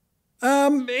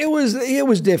 It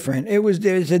was different.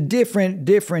 It's a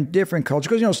different culture.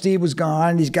 Because, you know, Steve was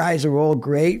gone. These guys are all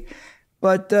great.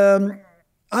 But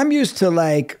I'm used to,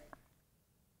 like,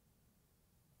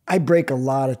 I break a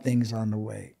lot of things on the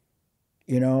way,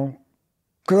 you know,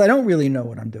 because I don't really know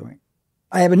what I'm doing.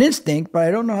 I have an instinct, but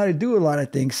I don't know how to do a lot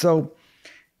of things. So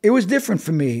it was different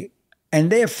for me. And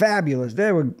they're fabulous.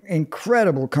 They were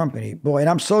incredible company, boy. And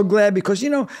I'm so glad because, you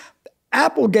know,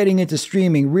 Apple getting into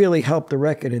streaming really helped the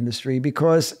record industry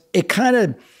because it kind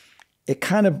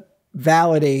of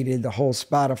validated the whole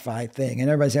Spotify thing. And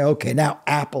everybody said, okay, now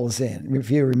Apple's in.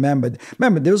 If you remember,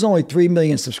 there was only 3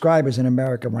 million subscribers in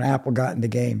America when Apple got in the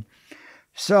game.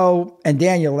 So, and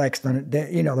Daniel Ek,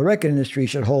 you know, the record industry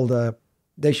should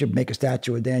they should make a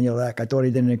statue of Daniel Ek. I thought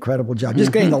he did an incredible job.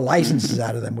 Just getting the licenses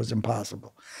out of them was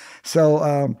impossible.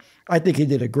 So I think he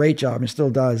did a great job and still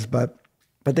does. But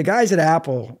the guys at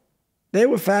Apple, they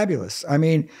were fabulous. I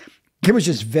mean, it was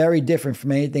just very different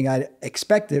from anything I'd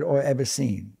expected or ever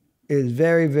seen. It was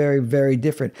very, very, very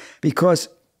different because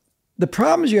the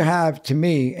problems you have, to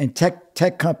me, in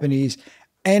tech companies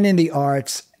and in the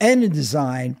arts and in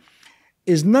design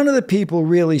is none of the people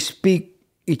really speak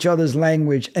each other's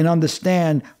language and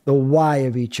understand the why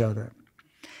of each other.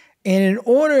 And in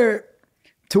order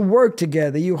to work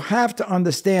together, you have to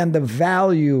understand the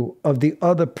value of the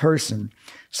other person.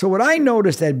 So what I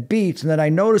noticed at Beats and that I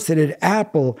noticed it at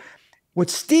Apple, what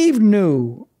Steve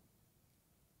knew,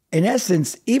 in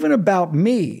essence, even about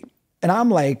me, and I'm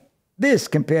like this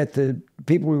compared to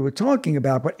people we were talking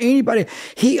about, but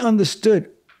he understood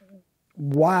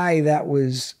why that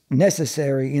was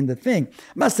necessary in the thing.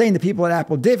 I'm not saying the people at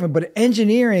Apple different, but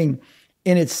engineering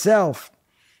in itself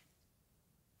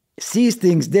sees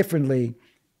things differently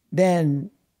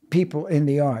than people in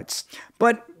the arts.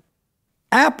 But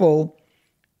Apple,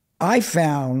 I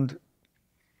found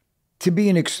to be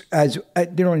you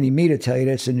don't need me to tell you,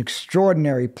 it's an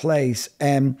extraordinary place.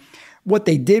 And what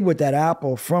they did with that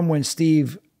Apple from when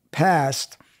Steve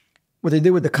passed, what they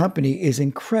did with the company is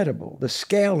incredible. The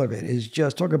scale of it is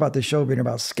just, talk about the show being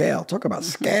about scale, talk about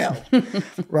scale,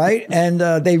 right? And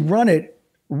they run it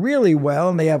really well,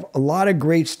 and they have a lot of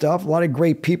great stuff, a lot of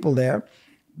great people there.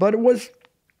 But it was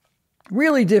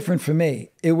really different for me.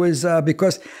 It was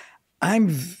because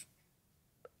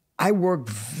I work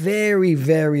very,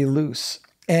 very loose.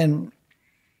 And,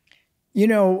 you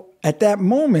know, at that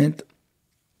moment,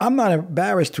 I'm not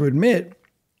embarrassed to admit,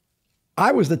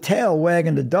 I was the tail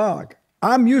wagging the dog.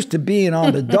 I'm used to being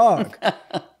on the dog.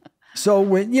 So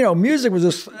when, you know, music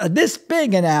was this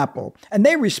big in Apple, and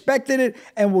they respected it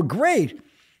and were great.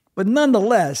 But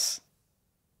nonetheless,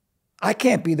 I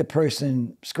can't be the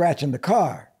person scratching the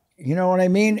car. You know what I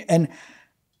mean? And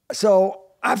So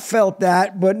I felt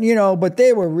that, but you know, but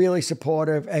they were really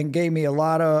supportive and gave me a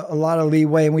lot of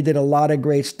leeway, and we did a lot of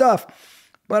great stuff.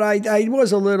 But I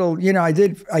was a little, you know, I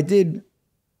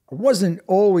wasn't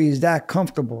always that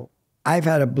comfortable. I've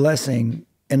had a blessing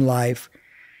in life.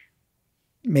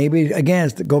 Maybe again,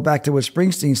 to go back to what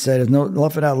Springsteen said, is no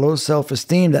love without low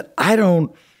self-esteem. That I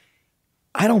don't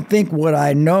think what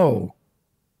I know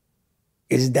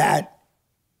is that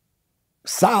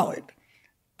solid.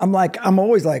 I'm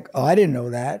always like, oh, I didn't know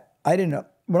that. I didn't know.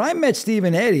 When I met Steve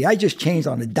and Eddie, I just changed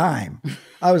on a dime.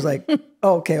 I was like,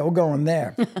 oh, okay, we're going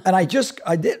there. And I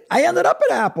ended up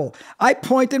at Apple. I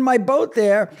pointed my boat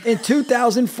there in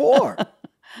 2004.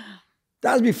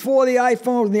 That was before the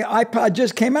iPhone and the iPod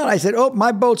just came out. I said, oh,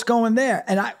 my boat's going there.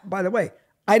 And by the way,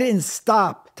 I didn't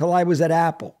stop till I was at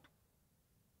Apple.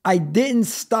 I didn't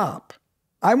stop.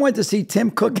 I went to see Tim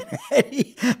Cook and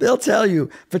Eddie. They'll tell you,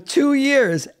 for 2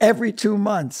 years, every 2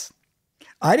 months.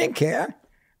 I didn't care.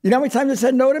 You know how many times they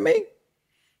said no to me?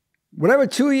 Whatever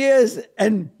 2 years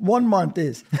and 1 month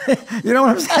is. You know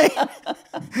what I'm saying?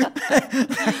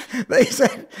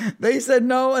 they said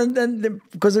no, and then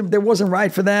because it wasn't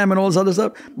right for them and all this other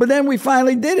stuff. But then we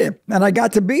finally did it, and I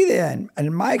got to be there.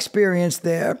 And my experience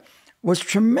there was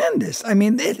tremendous. I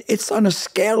mean, it's on a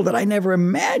scale that I never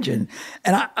imagined.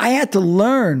 And I had to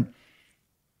learn,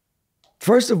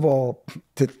 first of all,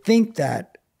 to think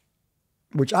that,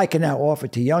 which I can now offer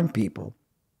to young people,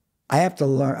 I had to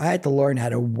learn how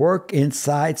to work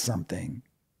inside something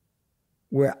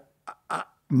where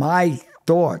my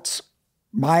thoughts,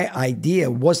 my idea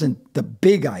wasn't the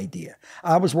big idea.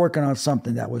 I was working on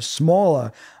something that was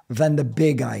smaller than the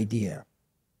big idea.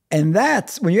 And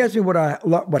that's, when you ask me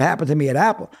what happened to me at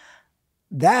Apple,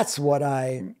 that's what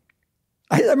I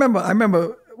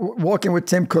remember walking with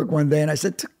Tim Cook one day, and I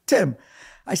said, Tim,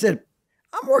 I said,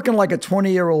 I'm working like a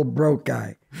 20-year-old broke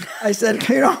guy. I said,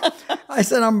 you know,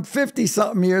 I'm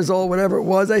 50-something years old, whatever it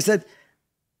was. I said,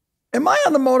 am I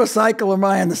on the motorcycle or am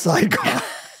I on the sidecar?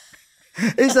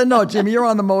 He said, no, Jimmy, you're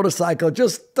on the motorcycle. It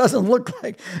just doesn't look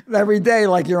like every day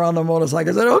like you're on the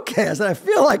motorcycle. I said, okay. I said, I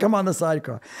feel like I'm on the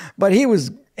sidecar. But he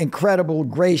was incredible,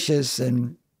 gracious,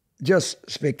 and just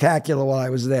spectacular while I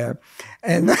was there.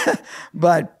 And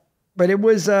but it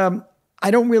was I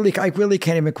really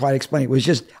can't even quite explain it. It was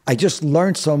just I just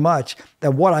learned so much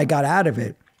that what I got out of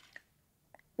it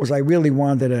was I really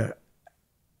wanted to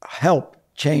help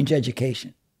change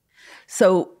education.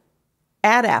 So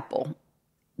at Apple,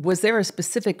 was there a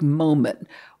specific moment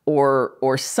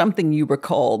or something you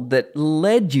recalled that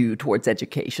led you towards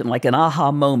education, like an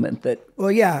aha moment that?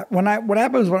 Well, yeah. What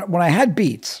happened was when I had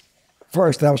Beats,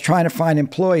 first, I was trying to find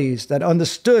employees that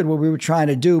understood what we were trying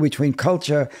to do between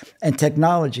culture and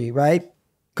technology, right?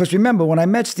 Because remember, when I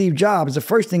met Steve Jobs, the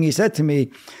first thing he said to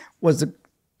me was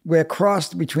we're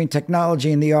crossed between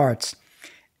technology and the arts.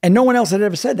 And no one else had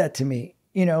ever said that to me,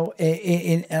 you know,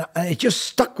 and it just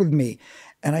stuck with me.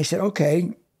 And I said,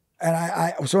 okay.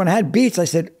 And so when I had Beats, I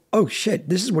said, oh shit,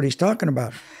 this is what he's talking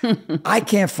about. I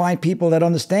can't find people that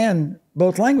understand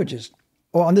both languages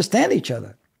or understand each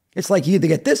other. It's like you either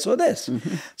get this or this.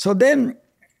 Mm-hmm. So then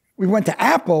we went to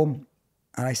Apple,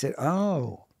 and I said,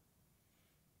 oh.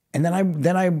 And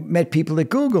then I met people at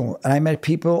Google, and I met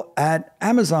people at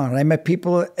Amazon, and I met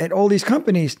people at all these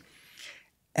companies.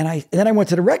 And then I went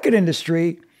to the record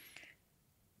industry,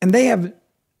 and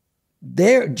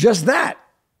they're just that,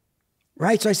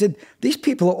 right? So I said, these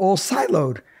people are all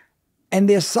siloed, and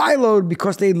they're siloed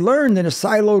because they learned in a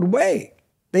siloed way.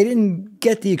 They didn't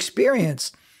get the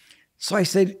experience. So I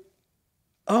said,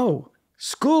 oh,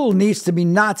 school needs to be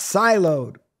not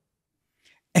siloed.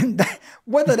 And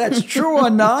whether that's true or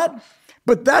not,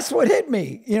 but that's what hit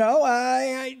me. You know,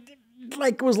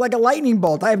 it was like a lightning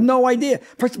bolt. I have no idea.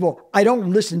 First of all, I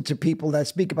don't listen to people that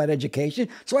speak about education,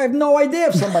 so I have no idea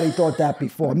if somebody thought that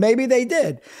before. Maybe they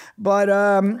did. But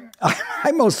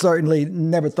I most certainly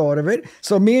never thought of it.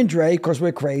 So me and Dre, because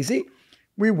we're crazy,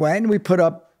 we went and we put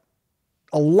up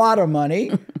a lot of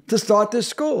money to start this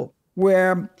school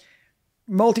where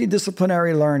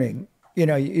multidisciplinary learning, you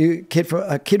know,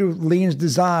 a kid who leans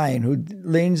design, who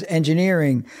leans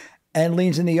engineering, and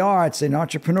leans in the arts and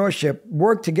entrepreneurship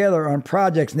work together on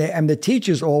projects, and the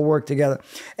teachers all work together.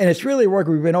 And it's really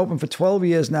working. We've been open for 12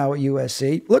 years now at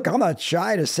USC. Look, I'm not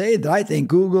shy to say that I think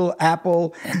Google,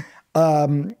 Apple,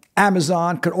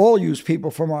 Amazon could all use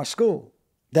people from our school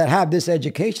that have this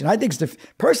education. I think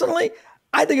personally,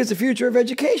 I think it's the future of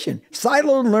education.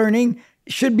 Siloed learning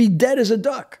should be dead as a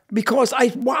duck because I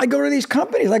go to these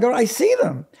companies, I see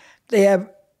them.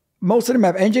 Most of them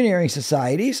have engineering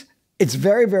societies. It's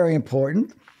very, very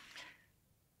important,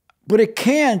 but it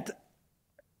can't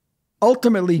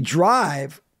ultimately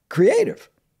drive creative.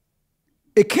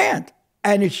 It can't,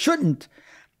 and it shouldn't.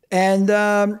 And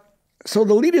so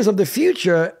the leaders of the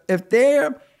future, if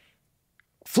they're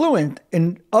fluent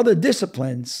in other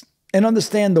disciplines and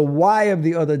understand the why of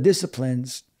the other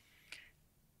disciplines,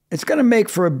 it's going to make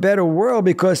for a better world,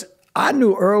 because I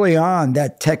knew early on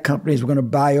that tech companies were going to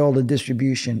buy all the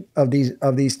distribution of these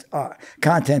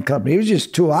content companies. It was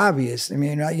just too obvious. I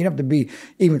mean, you have to be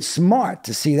even smart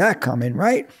to see that coming,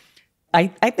 right? I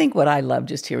think what I love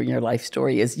just hearing your life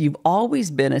story is you've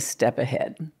always been a step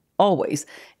ahead, always.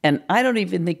 And I don't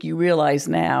even think you realize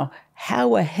now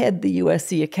how ahead the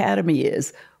USC Academy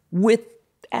is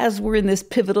as we're in this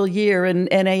pivotal year and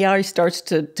AI starts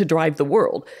to drive the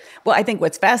world. Well, I think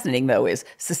what's fascinating, though, is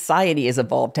society has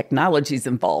evolved, technology's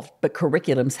evolved, but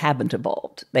curriculums haven't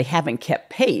evolved. They haven't kept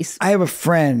pace. I have a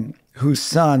friend whose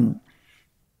son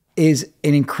is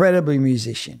an incredible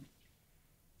musician.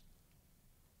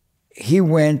 He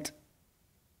went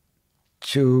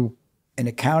to an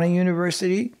accounting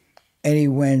university and he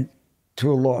went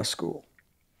to a law school.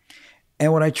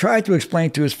 And what I tried to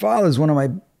explain to his father, is one of my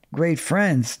great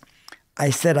friends, I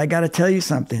said, I got to tell you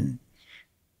something.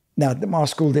 Now, the law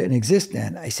school didn't exist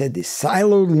then. I said, this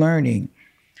siloed learning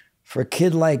for a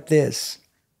kid like this,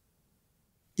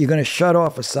 you're going to shut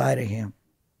off a side of him.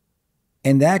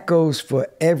 And that goes for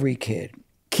every kid.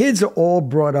 Kids are all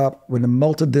brought up with a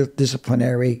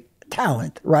multidisciplinary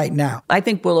talent right now. I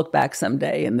think we'll look back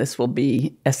someday and this will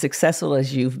be as successful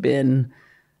as you've been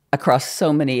across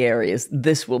so many areas.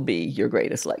 This will be your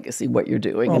greatest legacy, what you're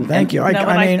doing. Well, thank you.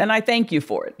 And I thank you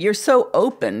for it. You're so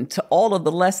open to all of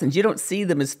the lessons. You don't see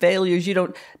them as failures.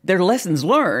 They're lessons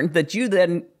learned that you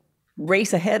then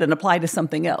race ahead and apply to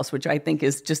something else, which I think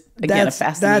is just, again, a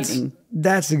fascinating.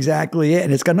 That's exactly it.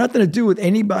 And it's got nothing to do with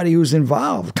anybody who's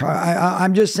involved.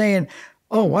 I'm just saying,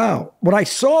 oh, wow. What I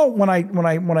saw when I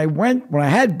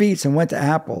had Beats and went to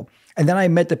Apple, and then I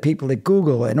met the people at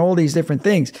Google and all these different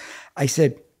things, I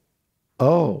said,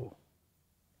 oh,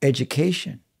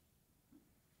 education.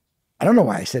 I don't know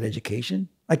why I said education.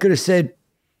 I could have said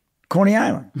Coney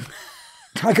Island.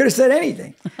 I could have said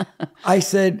anything. I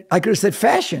could have said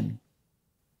fashion.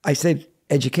 I said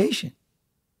education.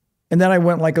 And then I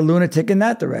went like a lunatic in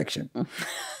that direction.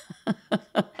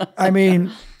 I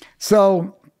mean,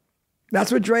 so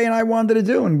that's what Dre and I wanted to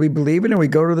do, and we believe in it, and we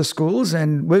go to the schools,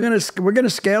 and we're gonna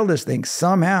scale this thing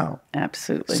somehow.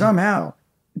 Absolutely. Somehow.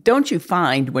 Don't you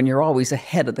find when you're always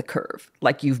ahead of the curve,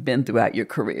 like you've been throughout your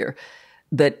career,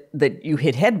 that you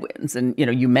hit headwinds? And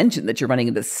you mentioned that you're running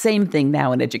into the same thing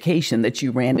now in education that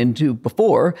you ran into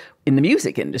before in the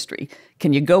music industry.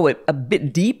 Can you go a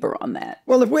bit deeper on that?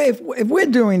 Well, if we're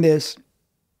doing this,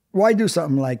 why do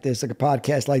something like this, like a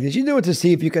podcast like this? You do it to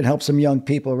see if you can help some young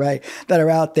people, right, that are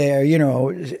out there,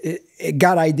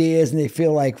 got ideas and they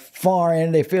feel like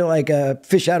foreign, they feel like a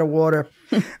fish out of water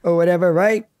or whatever,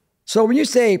 right? So when you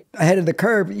say ahead of the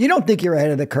curve, you don't think you're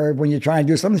ahead of the curve when you're trying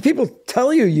to do something. People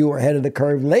tell you are ahead of the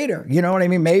curve later. You know what I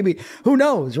mean? Maybe. Who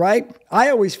knows, right? I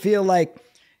always feel like,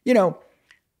 the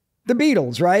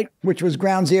Beatles, right? Which was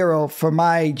ground zero for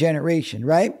my generation,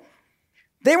 right?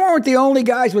 They weren't the only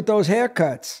guys with those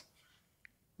haircuts.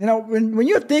 When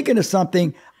you're thinking of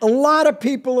something, a lot of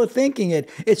people are thinking it.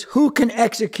 It's who can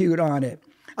execute on it.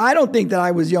 I don't think that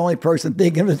I was the only person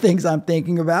thinking of the things I'm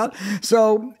thinking about.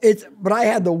 But I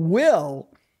had the will,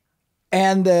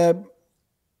 and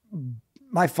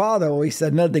my father always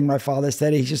said, another thing my father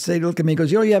said, he just said, look at me, he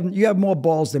goes, you have more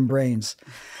balls than brains.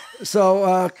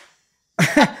 So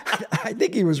I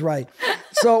think he was right.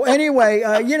 So anyway,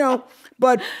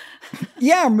 but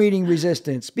yeah, I'm reading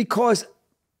Resistance because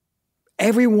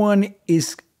everyone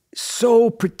is so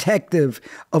protective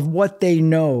of what they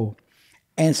know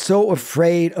and so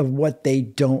afraid of what they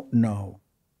don't know.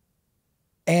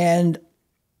 And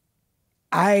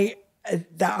no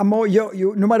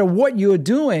matter what you're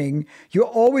doing, you're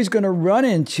always going to run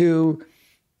into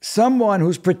someone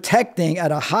who's protecting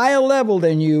at a higher level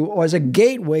than you, or as a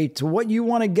gateway to what you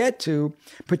want to get to,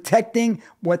 protecting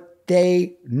what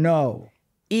they know.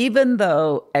 Even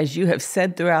though, as you have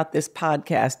said throughout this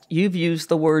podcast, you've used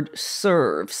the word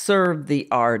serve the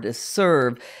artist,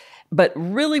 serve. But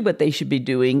really what they should be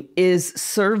doing is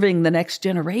serving the next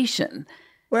generation.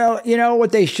 Well,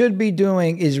 what they should be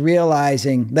doing is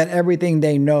realizing that everything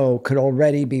they know could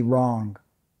already be wrong.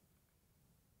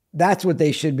 That's what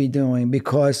they should be doing,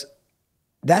 because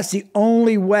that's the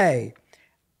only way.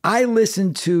 I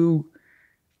listen to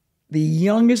the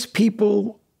youngest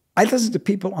people. I listen to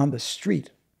people on the street,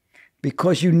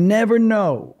 because you never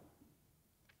know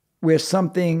where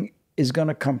something is going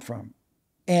to come from.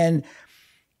 And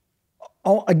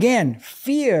again,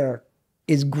 fear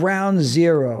is ground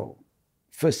zero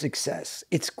for success.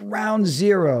 It's ground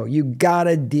zero. You got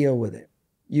to deal with it.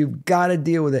 You've got to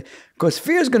deal with it because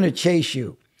fear is going to chase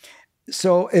you.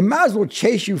 So it might as well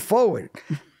chase you forward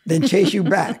than chase you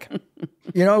back.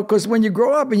 You know, because when you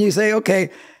grow up and you say,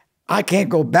 okay, I can't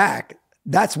go back,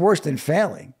 that's worse than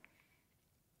failing.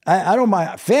 I don't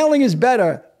mind. Failing is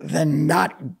better than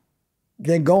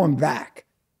going back,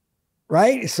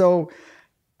 right? So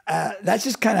that's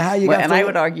just kind of how you got. And I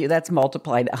would argue that's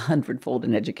multiplied 100-fold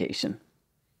in education.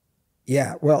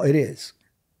 Yeah, well, it is.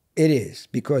 It is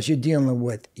because you're dealing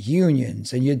with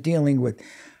unions and you're dealing with,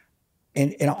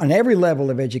 and on every level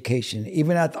of education,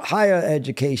 even at the higher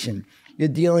education, you're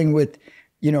dealing with,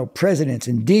 you know, presidents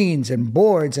and deans and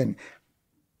boards and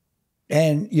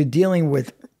you're dealing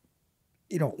with,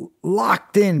 you know,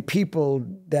 locked in people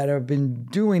that have been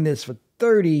doing this for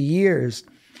 30 years.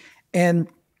 And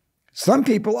some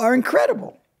people are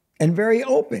incredible and very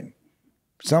open.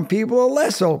 Some people are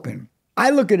less open. I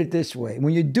look at it this way.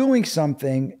 When you're doing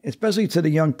something, especially to the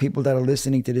young people that are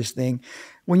listening to this thing,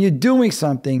 when you're doing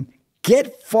something,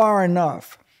 get far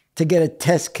enough to get a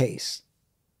test case.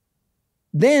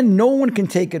 Then no one can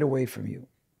take it away from you.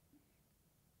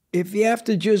 If you have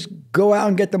to just go out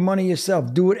and get the money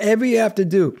yourself, do whatever you have to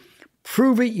do.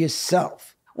 Prove it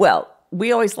yourself. Well,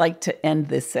 we always like to end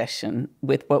this session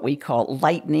with what we call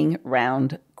lightning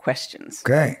round questions.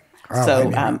 Okay.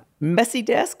 So messy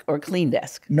desk or clean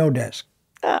desk? No desk.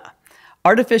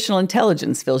 Artificial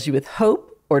intelligence fills you with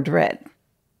hope or dread?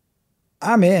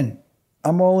 I'm in.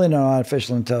 I'm all in on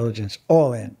artificial intelligence.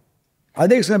 All in. I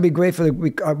think it's going to be great for the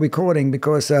recording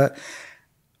because I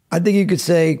think you could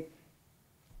say,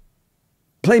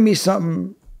 play me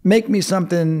something, make me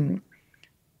something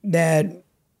that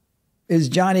is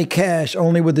Johnny Cash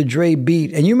only with the Dre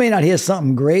beat. And you may not hear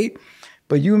something great,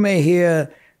 but you may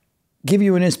give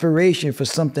you an inspiration for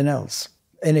something else.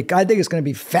 And I think it's going to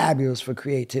be fabulous for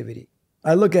creativity.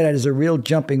 I look at it as a real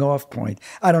jumping off point.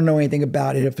 I don't know anything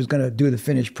about it, if it's going to do the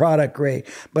finished product, great.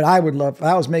 But I would love, if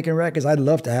I was making records, I'd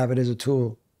love to have it as a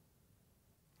tool.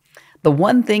 The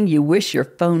one thing you wish your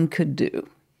phone could do?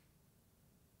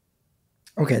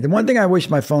 Okay, the one thing I wish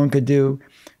my phone could do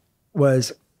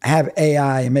was have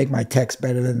AI and make my texts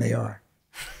better than they are.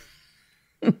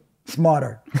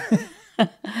 Smarter.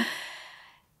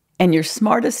 And your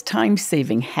smartest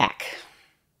time-saving hack?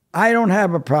 I don't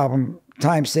have a problem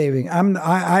time-saving.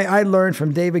 I learned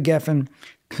from David Geffen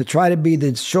to try to be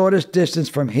the shortest distance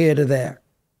from here to there.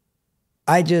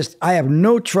 I have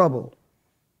no trouble.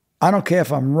 I don't care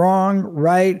if I'm wrong,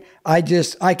 right. I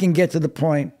can get to the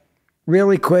point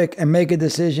really quick and make a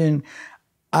decision.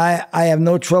 I have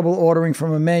no trouble ordering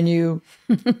from a menu.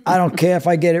 I don't care if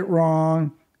I get it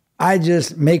wrong. I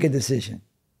just make a decision.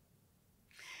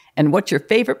 And what's your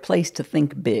favorite place to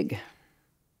think big?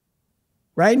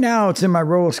 Right now, it's in my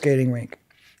roller skating rink.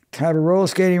 I have a roller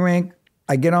skating rink.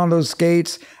 I get on those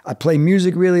skates. I play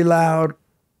music really loud.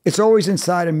 It's always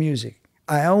inside of music.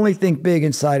 I only think big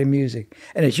inside of music.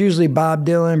 And it's usually Bob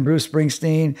Dylan, Bruce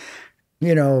Springsteen,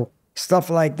 you know, stuff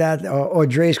like that, or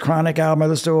Dre's Chronic album I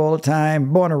listen to all the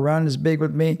time. Born to Run is big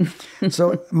with me.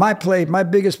 So my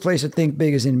biggest place to think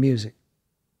big is in music.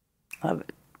 Love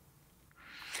it.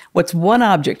 What's one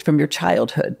object from your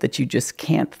childhood that you just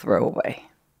can't throw away?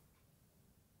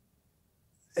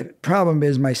 The problem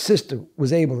is my sister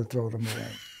was able to throw them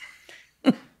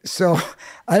away. So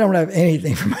I don't have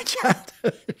anything from my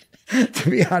childhood, to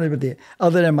be honest with you,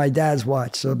 other than my dad's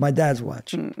watch. So my dad's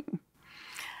watch.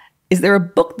 Is there a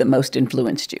book that most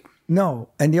influenced you? No.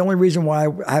 And the only reason why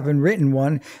I haven't written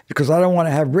one is because I don't want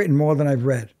to have written more than I've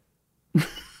read.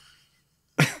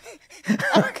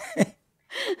 Okay.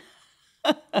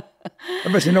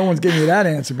 I bet you no one's given you that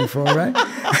answer before, right?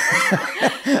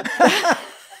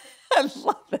 I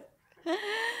love it.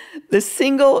 The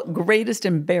single greatest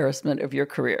embarrassment of your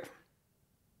career?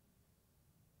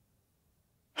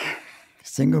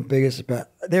 Single biggest,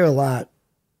 there were a lot.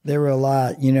 There were a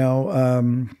lot, you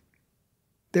know.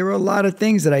 There were a lot of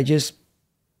things that I just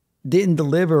didn't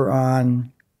deliver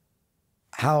on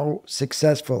how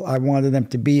successful I wanted them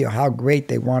to be or how great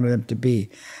they wanted them to be.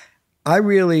 I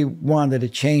really wanted to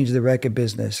change the record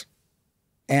business.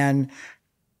 And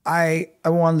I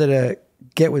wanted to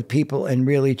get with people and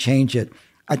really change it.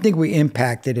 I think we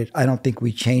impacted it. I don't think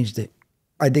we changed it.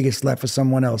 I think it's left for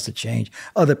someone else to change,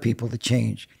 other people to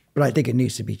change. But I think it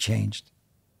needs to be changed.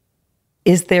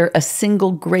 Is there a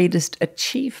single greatest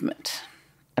achievement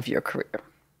of your career?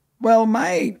 Well,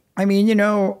 you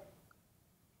know,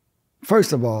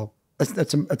 first of all,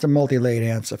 that's a multi-layered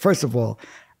answer. First of all,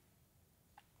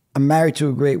 I'm married to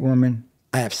a great woman.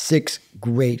 I have 6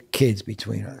 great kids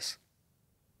between us.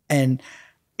 And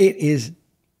it is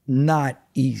not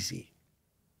easy.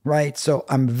 right? So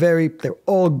they're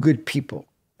all good people.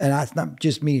 And that's not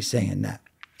just me saying that.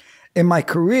 In my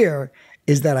career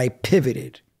is that I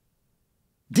pivoted.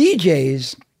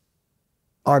 DJs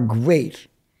are great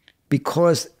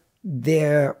because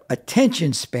their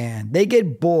attention span, they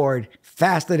get bored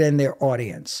faster than their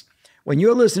audience. When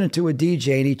you're listening to a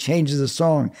DJ and he changes a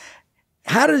song,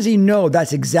 how does he know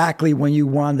that's exactly when you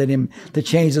wanted him to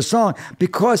change the song?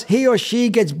 Because he or she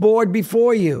gets bored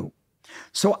before you.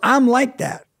 So I'm like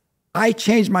that. I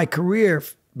changed my career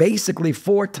basically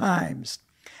 4 times.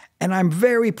 And I'm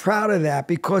very proud of that,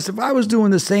 because if I was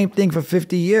doing the same thing for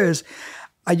 50 years,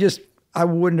 I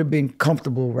wouldn't have been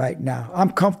comfortable right now.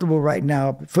 I'm comfortable right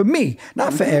now for me,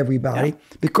 not for everybody,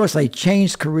 because I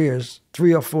changed careers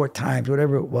 3 or 4 times,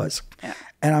 whatever it was. Yeah.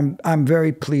 And I'm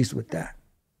very pleased with that.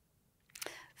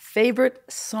 Favorite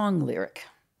song lyric?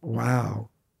 Wow.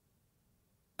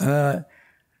 You're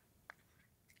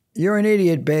an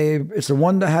idiot, babe. It's a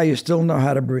wonder how you still know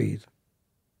how to breathe.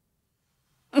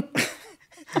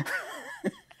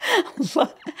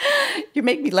 You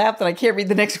make me laugh that I can't read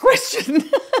the next question.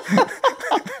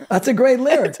 That's a great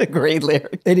lyric. It's a great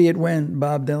lyric. Idiot win,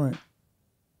 Bob Dylan.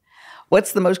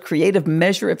 What's the most creative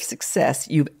measure of success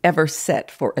you've ever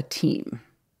set for a team?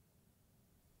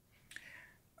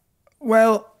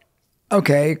 Well,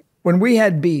 okay. When we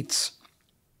had Beats,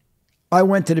 I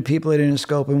went to the people at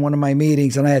Interscope in one of my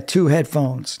meetings, and I had 2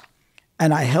 headphones,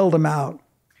 and I held them out,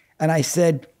 and I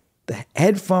said, the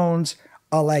headphones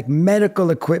are like medical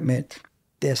equipment.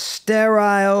 They're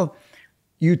sterile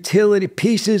utility,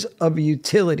 pieces of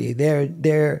utility.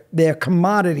 They're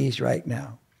commodities right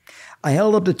now. I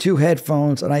held up the 2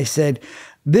 headphones and I said,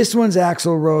 this one's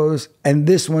Axl Rose and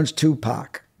this one's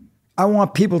Tupac. I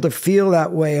want people to feel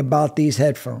that way about these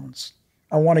headphones.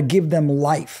 I want to give them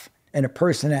life and a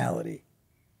personality.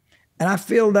 And I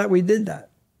feel that we did that.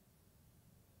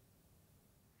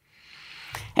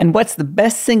 And what's the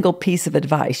best single piece of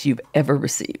advice you've ever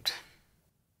received?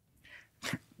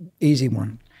 Easy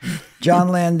one. John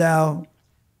Landau,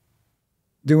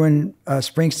 doing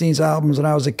Springsteen's albums when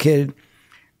I was a kid.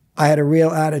 I had a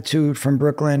real attitude from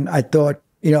Brooklyn. I thought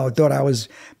I was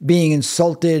being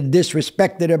insulted,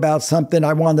 disrespected about something.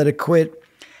 I wanted to quit.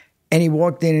 And he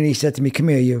walked in and he said to me, come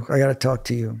here, you. I got to talk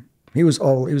to you. He was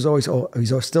old. He was always old. He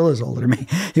still is older than me.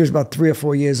 He was about 3 or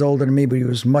 4 years older than me, but he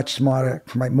was much smarter,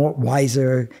 more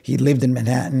wiser. He lived in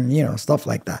Manhattan, stuff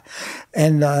like that.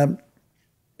 And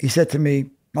he said to me,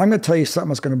 I'm going to tell you something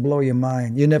that's going to blow your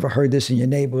mind. You never heard this in your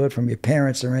neighborhood from your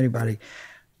parents or anybody.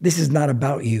 This is not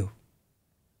about you.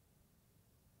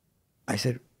 I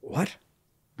said, what?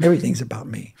 Everything's about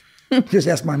me. Just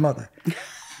ask my mother.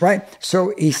 Right?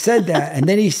 So he said that, and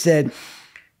then he said,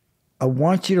 I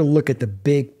want you to look at the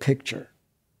big picture.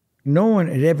 No one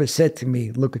had ever said to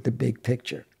me, look at the big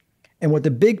picture. And what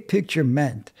the big picture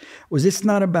meant was, it's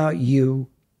not about you.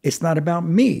 It's not about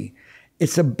me.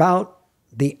 It's about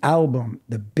the album,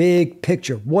 the big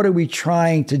picture. What are we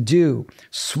trying to do?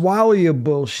 Swallow your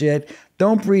bullshit.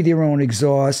 Don't breathe your own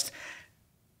exhaust.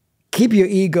 Keep your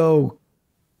ego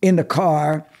in the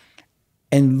car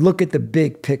and look at the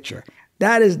big picture.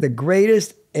 That is the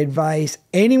greatest advice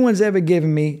anyone's ever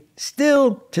given me,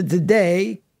 still to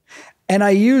today. And I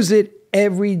use it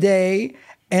every day.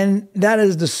 And that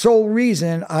is the sole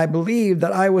reason I believe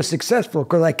that I was successful,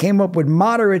 because I came up with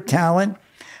moderate talent,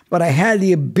 but I had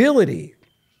the ability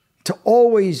to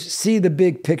always see the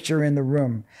big picture in the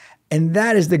room. And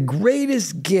that is the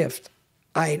greatest gift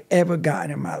I had ever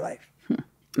gotten in my life.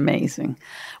 Amazing.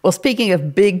 Well, speaking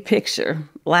of big picture,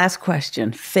 last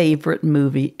question, favorite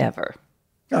movie ever?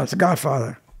 Oh, it's The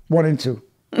Godfather, 1 and 2.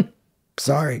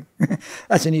 Sorry.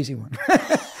 That's an easy one.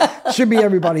 Should be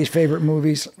everybody's favorite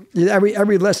movies.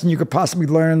 Every lesson you could possibly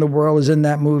learn in the world is in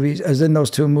those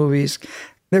 2 movies.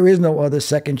 There is no other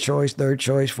second choice, third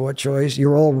choice, fourth choice.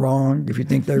 You're all wrong if you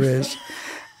think there is.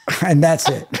 And that's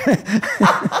it.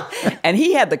 And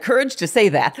he had the courage to say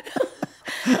that.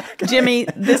 Jimmy,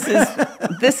 this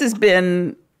has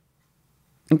been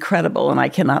incredible, and I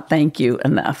cannot thank you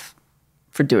enough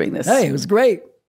for doing this. Hey, it was great.